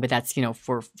something, but that's,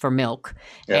 for milk.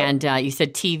 Yeah. And you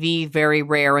said TV, very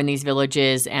rare in these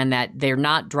villages, and that they're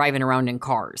not driving around in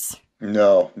cars.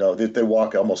 No, they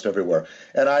walk almost everywhere.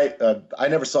 And I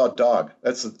never saw a dog.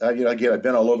 That's, again, I've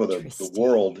been all over the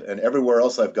world, and everywhere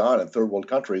else I've gone in third world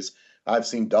countries, I've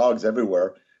seen dogs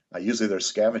everywhere. Usually they're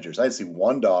scavengers. I didn't see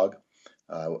one dog.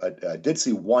 I did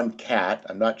see one cat.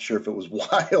 I'm not sure if it was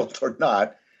wild or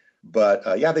not, but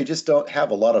they just don't have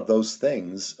a lot of those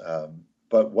things.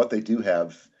 But what they do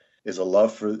have is a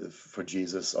love for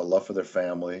Jesus, a love for their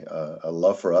family, a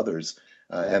love for others.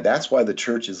 And that's why the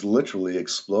church is literally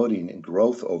exploding in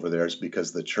growth over there, is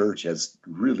because the church has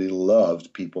really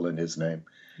loved people in his name.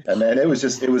 And then you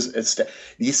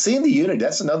see the unity.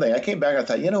 That's another thing. I came back and I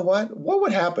thought, you know what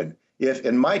would happen if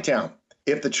in my town,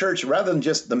 if the church, rather than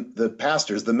just the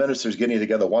pastors, the ministers getting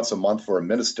together once a month for a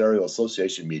ministerial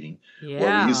association meeting,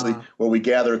 where we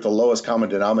gather at the lowest common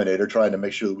denominator, trying to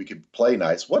make sure that we could play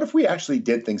nice. What if we actually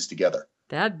did things together?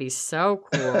 That'd be so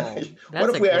cool.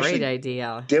 What if we great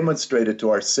idea. Demonstrated to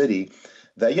our city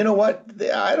that, you know what,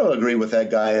 I don't agree with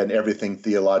that guy and everything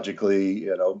theologically,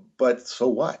 but so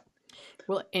what?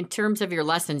 Well, in terms of your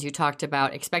lessons, you talked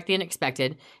about expect the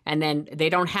unexpected, and then they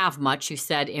don't have much. You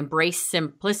said embrace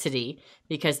simplicity,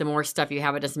 because the more stuff you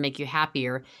have, it doesn't make you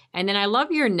happier. And then I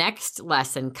love your next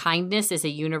lesson, kindness is a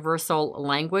universal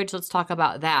language. Let's talk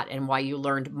about that and why you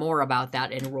learned more about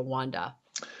that in Rwanda.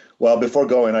 Well, before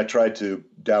going, I tried to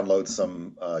download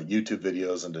some YouTube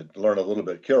videos and to learn a little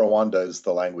bit. Kinyarwanda is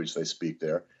the language they speak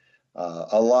there.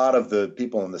 A lot of the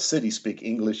people in the city speak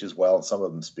English as well, and some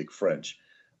of them speak French.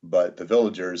 But the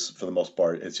villagers, for the most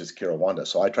part, it's just Kinyarwanda.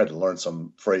 So I tried to learn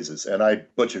some phrases, and I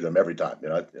butchered them every time.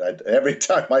 Every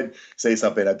time I'd say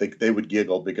something, I think they would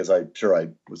giggle because I'm sure I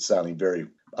was sounding very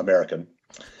American.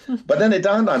 But then it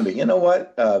dawned on me, you know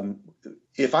what?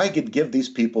 If I could give these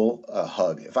people a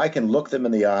hug, if I can look them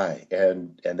in the eye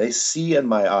and they see in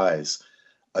my eyes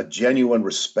a genuine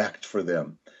respect for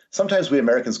them. Sometimes we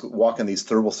Americans walk in these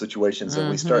terrible situations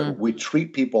and we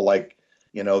treat people like,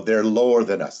 they're lower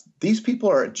than us. These people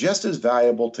are just as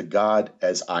valuable to God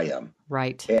as I am.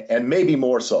 Right. And maybe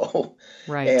more so.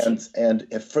 Right.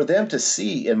 And for them to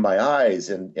see in my eyes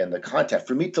and the contact,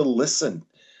 for me to listen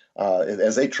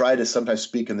as they try to sometimes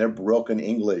speak in their broken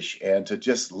English, and to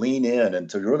just lean in and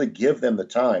to really give them the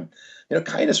time.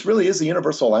 Kindness really is a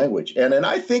universal language. And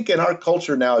I think in our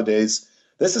culture nowadays,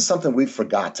 this is something we've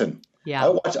forgotten. Yeah.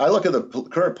 I look at the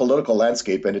current political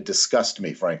landscape and it disgusts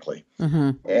me, frankly.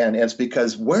 Mm-hmm. And it's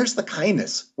because where's the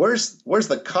kindness? Where's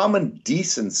the common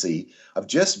decency of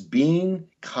just being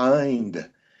kind?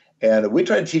 And we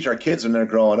try to teach our kids when they're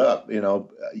growing up,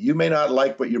 you may not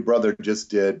like what your brother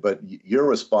just did, but your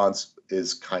response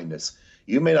is kindness.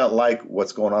 You may not like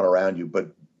what's going on around you,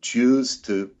 but choose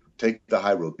to take the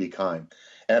high road, be kind.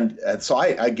 And so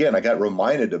I got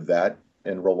reminded of that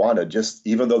in Rwanda, just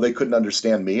even though they couldn't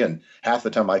understand me, and half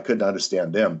the time I couldn't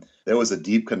understand them, there was a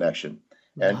deep connection.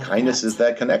 And kindness is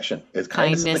that connection.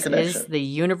 Kindness is the connection. Is the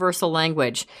universal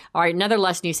language. All right, another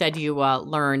lesson you said you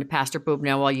learned, Pastor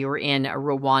Bubna, while you were in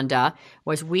Rwanda,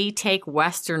 was we as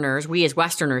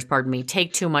Westerners,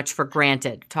 take too much for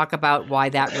granted. Talk about why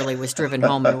that really was driven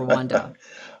home in Rwanda.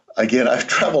 Again, I've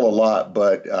traveled a lot,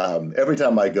 but every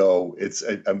time I go,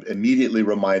 I'm immediately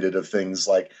reminded of things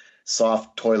like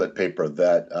soft toilet paper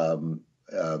that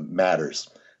matters,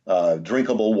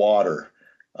 drinkable water.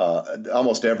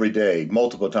 Almost every day,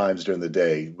 multiple times during the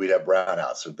day, we'd have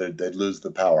brownouts, or they'd lose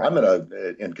the power. I'm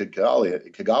in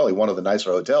Kigali, one of the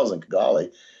nicer hotels in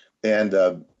Kigali, and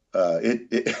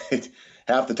it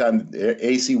half the time the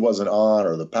AC wasn't on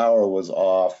or the power was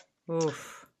off.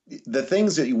 Oof. The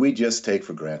things that we just take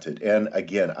for granted. And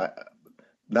again,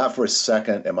 not for a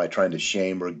second am I trying to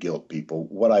shame or guilt people.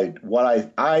 What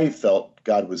I felt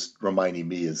God was reminding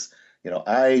me is,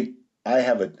 I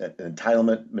have an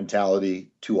entitlement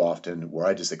mentality too often where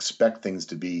I just expect things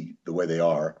to be the way they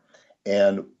are,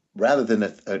 and rather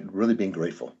than really being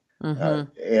grateful. And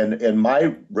in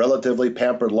my relatively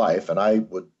pampered life, and I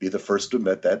would be the first to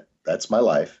admit that that's my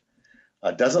life,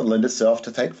 doesn't lend itself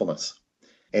to thankfulness.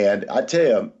 And I tell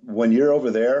you, when you're over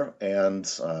there and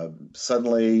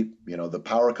suddenly, the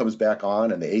power comes back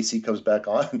on and the AC comes back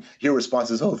on, your response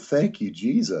is, "Oh, thank you,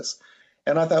 Jesus."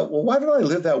 And I thought, well, why don't I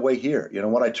live that way here?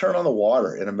 When I turn on the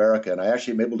water in America and I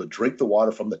actually am able to drink the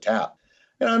water from the tap,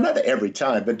 not every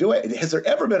time, but has there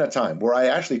ever been a time where I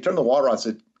actually turned the water on and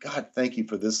said, "God, thank you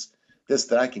for this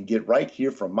that I can get right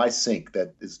here from my sink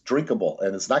that is drinkable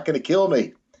and it's not going to kill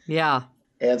me." Yeah.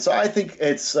 And so I think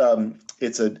it's a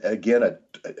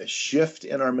shift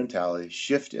in our mentality,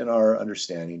 shift in our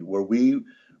understanding, where we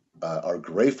are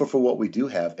grateful for what we do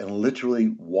have and literally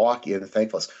walk in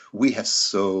thankfulness. We have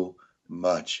so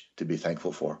much to be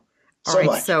thankful for. All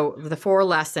right, so the 4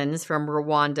 lessons from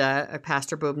Rwanda,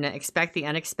 Pastor Bubna: expect the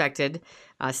unexpected,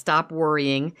 stop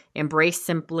worrying, embrace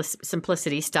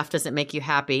simplicity, stuff doesn't make you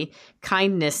happy,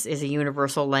 kindness is a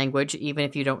universal language, even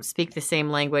if you don't speak the same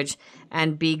language,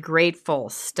 and be grateful.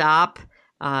 Stop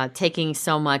taking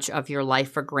so much of your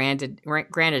life for granted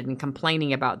and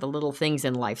complaining about the little things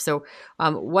in life. So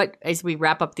as we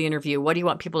wrap up the interview, what do you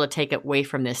want people to take away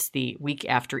from this the week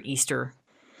after Easter?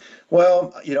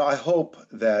 Well, I hope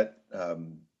that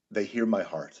they hear my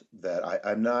heart, that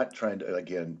I'm not trying to,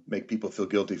 again, make people feel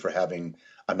guilty for having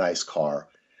a nice car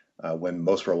when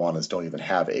most Rwandans don't even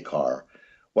have a car.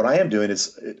 What I am doing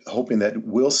is hoping that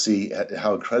we'll see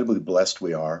how incredibly blessed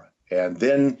we are, and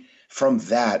then from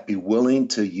that be willing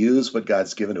to use what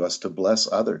God's given to us to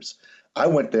bless others. I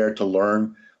went there to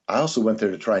learn. I also went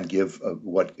there to try and give a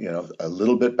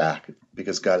little bit back,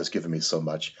 because God has given me so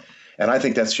much. And I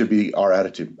think that should be our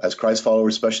attitude as Christ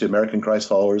followers, especially American Christ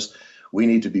followers. We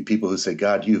need to be people who say,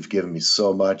 "God, you've given me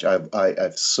so much. I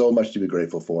have so much to be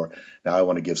grateful for. Now I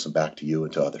want to give some back to you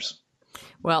and to others."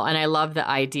 Well, and I love the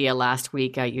idea last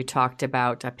week you talked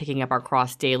about picking up our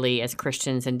cross daily as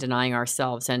Christians and denying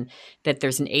ourselves, and that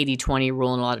there's an 80-20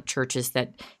 rule in a lot of churches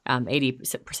that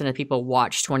 80% of people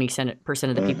watch, 20%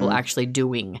 of the people actually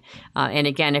doing. And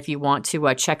again, if you want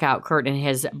to check out Kurt and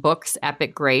his books,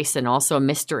 Epic Grace, and also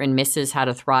Mr. and Mrs. How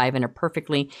to Thrive in a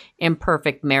Perfectly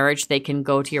Imperfect Marriage, they can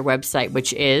go to your website,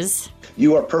 which is?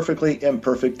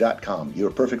 YouArePerfectlyImperfect.com.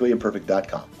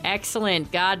 YouArePerfectlyImperfect.com.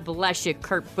 Excellent. God bless you,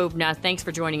 Kurt Bubna. Thanks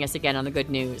for joining us again on The Good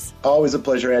News. Always a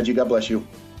pleasure, Angie. God bless you.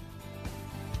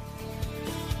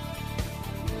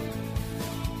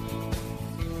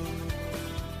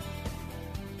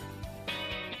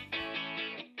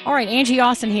 All right, Angie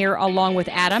Austin here along with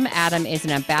Adam. Adam is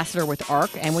an ambassador with ARC,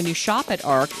 and when you shop at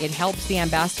ARC, it helps the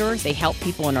ambassadors. They help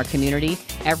people in our community.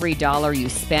 Every dollar you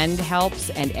spend helps,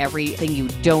 and everything you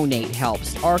donate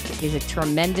helps. ARC is a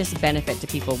tremendous benefit to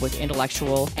people with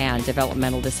intellectual and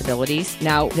developmental disabilities.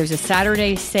 Now, there's a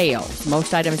Saturday sale.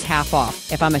 Most items half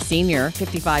off. If I'm a senior,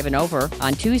 55 and over,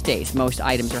 on Tuesdays, most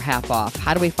items are half off.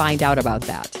 How do we find out about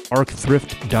that?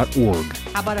 ArcThrift.org.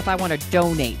 How about if I want to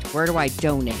donate? Where do I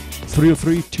donate?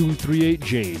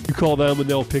 303-238-JANE. You call them and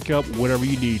they'll pick up whatever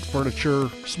you need. Furniture,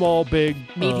 small, big.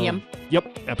 Medium.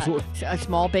 Yep, absolutely. A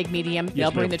small, big, medium. Yes,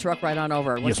 They'll bring ma'am. the truck right on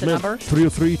over. What's yes, the ma'am. number?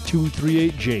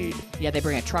 303-238-JANE. Yeah, they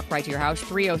bring a truck right to your house.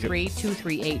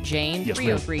 303-238-JANE. Yes,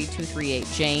 ma'am.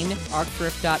 303-238-JANE.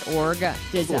 ArcThrift.org.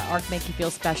 Does ARC make you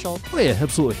feel special? Oh, yeah,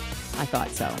 absolutely. I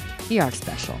thought so. You are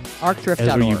special. ArcThrift.org.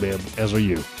 As are you, ma'am. As are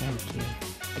you. Thank you.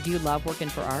 Do you love working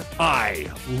for ARC? I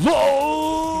love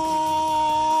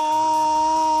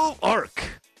ARC.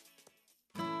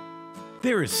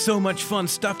 There is so much fun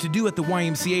stuff to do at the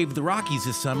YMCA of the Rockies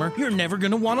this summer, you're never going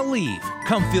to want to leave.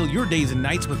 Come fill your days and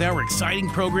nights with our exciting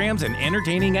programs and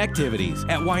entertaining activities.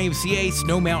 At YMCA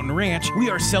Snow Mountain Ranch,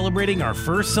 we are celebrating our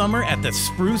first summer at the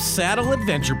Spruce Saddle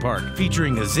Adventure Park,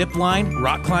 featuring a zip line,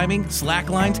 rock climbing,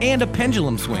 slack lines, and a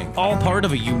pendulum swing, all part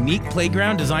of a unique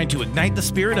playground designed to ignite the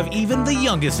spirit of even the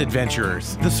youngest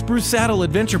adventurers. The Spruce Saddle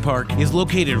Adventure Park is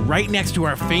located right next to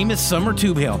our famous summer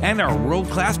tube hill and our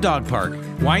world-class dog park.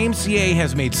 YMCA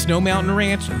has made Snow Mountain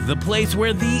Ranch the place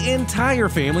where the entire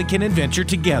family can adventure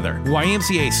together.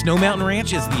 YMCA Snow Mountain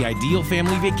Ranch is the ideal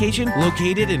family vacation,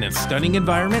 located in a stunning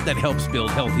environment that helps build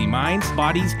healthy minds,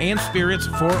 bodies, and spirits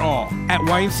for all. At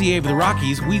YMCA of the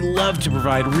Rockies, we love to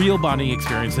provide real bonding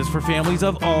experiences for families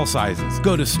of all sizes.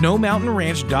 Go to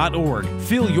snowmountainranch.org.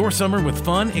 Fill your summer with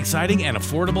fun, exciting, and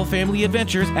affordable family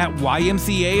adventures at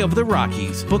YMCA of the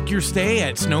Rockies. Book your stay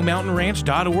at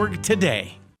snowmountainranch.org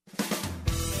today.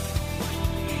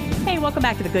 Hey, welcome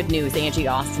back to The Good News. Angie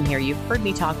Austin here. You've heard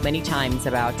me talk many times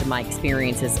about my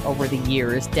experiences over the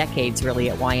years, decades really,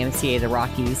 at YMCA the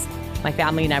Rockies. My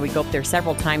family and I would go up there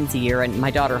several times a year, and my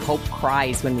daughter Hope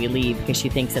cries when we leave because she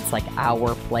thinks it's like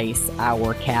our place,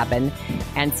 our cabin.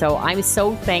 And so I'm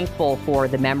so thankful for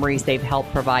the memories they've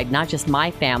helped provide, not just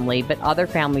my family, but other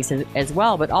families as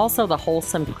well, but also the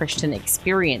wholesome Christian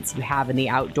experience you have in the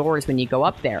outdoors when you go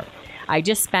up there. I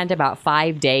just spent about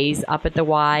 5 days up at the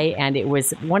Y, and it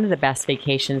was one of the best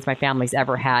vacations my family's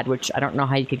ever had, which I don't know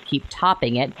how you could keep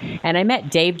topping it. And I met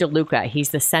Dave DeLuca. He's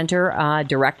the center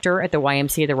director at the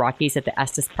YMCA of the Rockies at the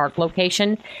Estes Park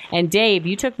location. And Dave,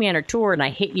 you took me on a tour, and I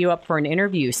hit you up for an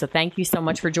interview, so thank you so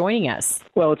much for joining us.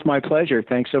 Well, it's my pleasure.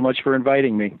 Thanks so much for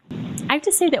inviting me. I have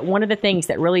to say that one of the things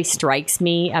that really strikes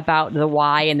me about the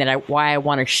Y, and why I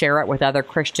want to share it with other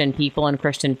Christian people and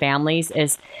Christian families,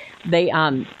 is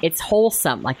it's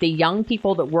wholesome. Like the young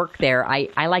people that work there,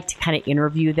 I like to kind of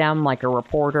interview them like a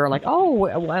reporter, like,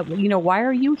 why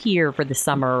are you here for the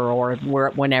summer or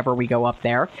whenever we go up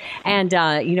there? And,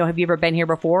 have you ever been here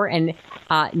before? And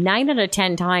 9 out of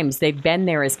 10 times they've been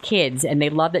there as kids and they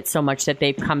love it so much that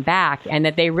they've come back and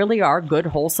that they really are good,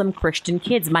 wholesome Christian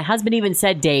kids. My husband even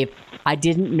said, Dave, I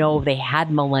didn't know they had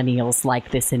millennials like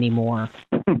this anymore.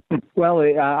 Well,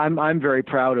 I'm very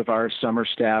proud of our summer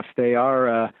staff. They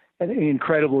are an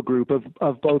incredible group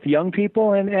of both young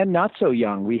people and not so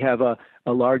young. We have a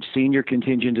large senior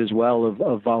contingent as well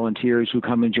of volunteers who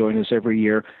come and join us every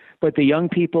year. But the young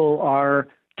people are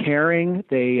caring.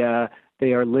 They are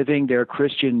living their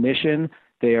Christian mission.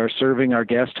 They are serving our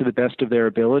guests to the best of their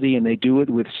ability, and they do it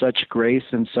with such grace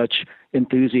and such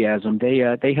enthusiasm.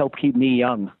 They help keep me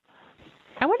young.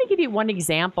 I want to give you one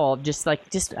example of just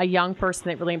a young person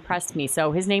that really impressed me.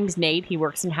 So his name's Nate. He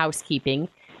works in housekeeping,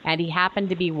 and he happened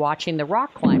to be watching the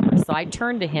rock climbers. So I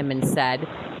turned to him and said,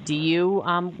 do you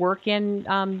work in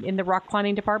the rock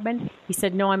climbing department? He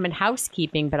said, no, I'm in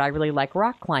housekeeping, but I really like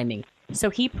rock climbing. So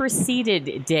he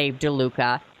proceeded, Dave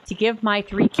DeLuca, to give my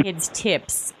 3 kids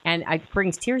tips, and it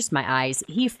brings tears to my eyes.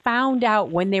 He found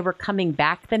out when they were coming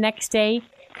back the next day,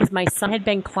 because my son had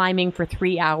been climbing for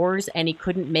 3 hours and he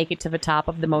couldn't make it to the top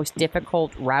of the most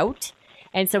difficult route.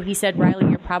 And so he said, Riley,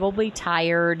 you're probably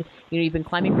tired. You've been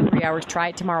climbing for 3 hours. Try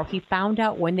it tomorrow. He found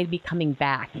out when they'd be coming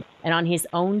back, and on his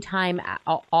own time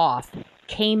off,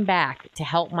 came back to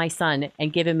help my son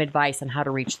and give him advice on how to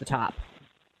reach the top.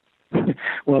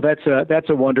 Well, that's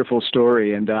a wonderful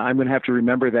story, and I'm going to have to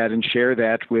remember that and share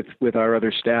that with our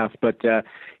other staff. But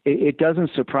it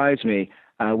doesn't surprise me.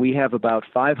 We have about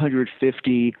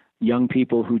 550 young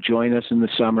people who join us in the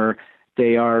summer.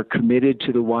 They are committed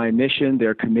to the Y mission.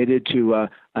 They're committed to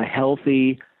a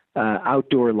healthy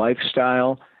outdoor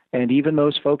lifestyle. And even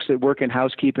those folks that work in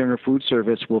housekeeping or food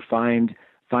service will find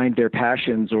their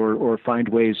passions or find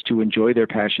ways to enjoy their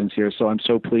passions here. So I'm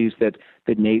so pleased that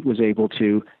Nate was able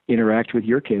to interact with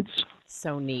your kids.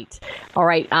 So neat. All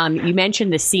right. You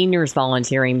mentioned the seniors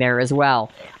volunteering there as well.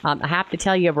 I have to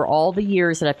tell you, over all the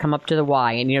years that I've come up to the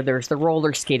Y, and there's the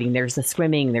roller skating, there's the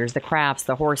swimming, there's the crafts,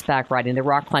 the horseback riding, the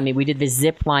rock climbing. We did the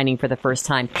zip lining for the first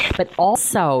time. But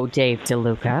also, Dave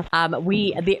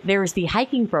DeLuca, there's the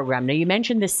hiking program. Now, you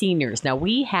mentioned the seniors. Now,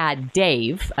 we had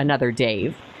Dave, another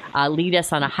Dave, lead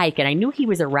us on a hike, and I knew he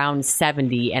was around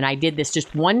 70, and I did this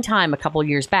just one time a couple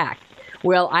years back.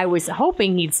 Well, I was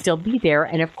hoping he'd still be there,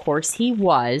 and of course he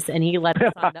was, and he let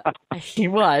us on He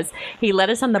let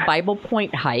us on the Bible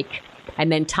Point hike,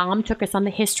 and then Tom took us on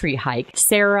the history hike.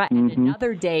 Sarah and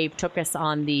another Dave took us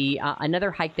on the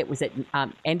another hike that was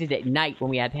ended at night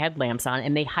when we had headlamps on,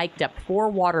 and they hiked up 4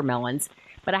 watermelons.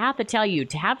 But I have to tell you,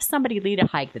 to have somebody lead a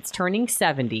hike that's turning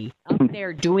 70 up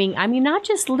there doing, I mean, not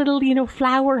just little,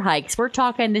 flower hikes. We're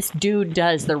talking this dude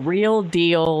does the real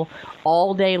deal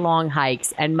all day long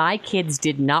hikes. And my kids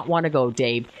did not want to go,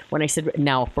 Dave. When I said,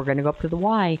 now, if we're going to go up to the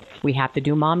Y, we have to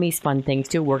do mommy's fun things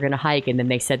too. We're going to hike. And then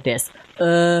they said this,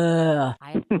 I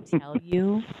have to tell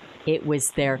you, it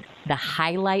was the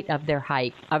highlight of their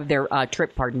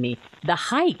trip, The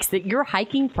hikes, that your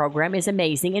hiking program is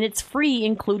amazing, and it's free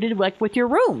included with your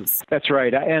rooms. That's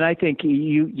right. And I think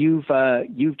you've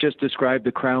just described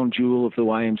the crown jewel of the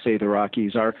YMCA the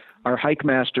Rockies. Our Hike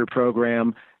Master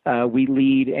program, we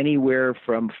lead anywhere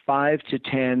from 5 to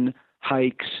 10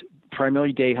 hikes,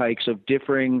 primarily day hikes of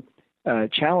differing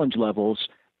challenge levels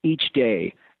each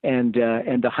day. And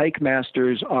the Hike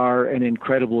Masters are an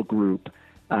incredible group.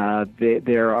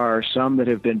 There are some that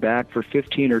have been back for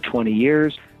 15 or 20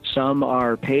 years. Some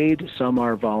are paid, some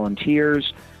are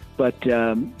volunteers, but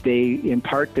they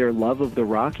impart their love of the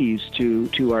Rockies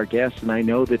to our guests, and I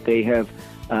know that they have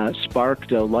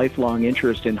sparked a lifelong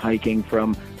interest in hiking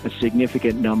from a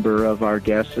significant number of our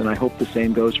guests, and I hope the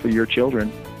same goes for your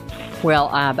children.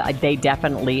 Well, they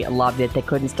definitely loved it. They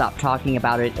couldn't stop talking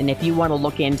about it. And if you want to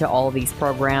look into all these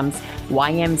programs,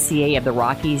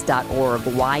 ymcaoftherockies.org,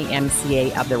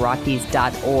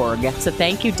 ymcaoftherockies.org. So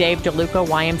thank you, Dave DeLuca,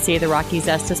 YMCA of the Rockies,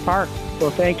 Estes Park.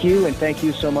 Well, thank you, and thank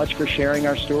you so much for sharing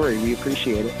our story. We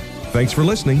appreciate it. Thanks for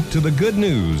listening to The Good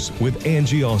News with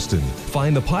Angie Austin.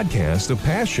 Find the podcast of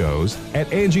past shows at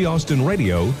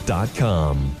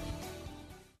angieaustinradio.com.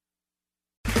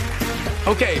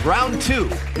 Okay, round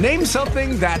 2. Name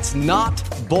something that's not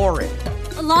boring.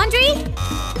 A laundry?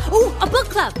 Ooh, a book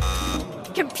club.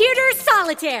 Computer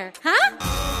solitaire, huh?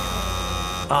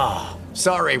 Ah,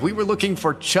 sorry, we were looking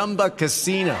for Chumba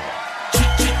Casino.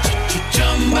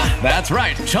 That's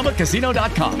right,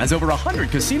 ChumbaCasino.com has over 100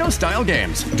 casino-style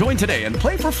games. Join today and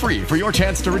play for free for your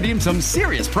chance to redeem some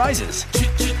serious prizes.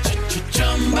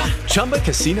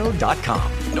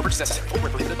 ChumbaCasino.com. No purchase necessary. Void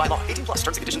where prohibited by law. 18+ terms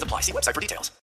and conditions apply. See website for details.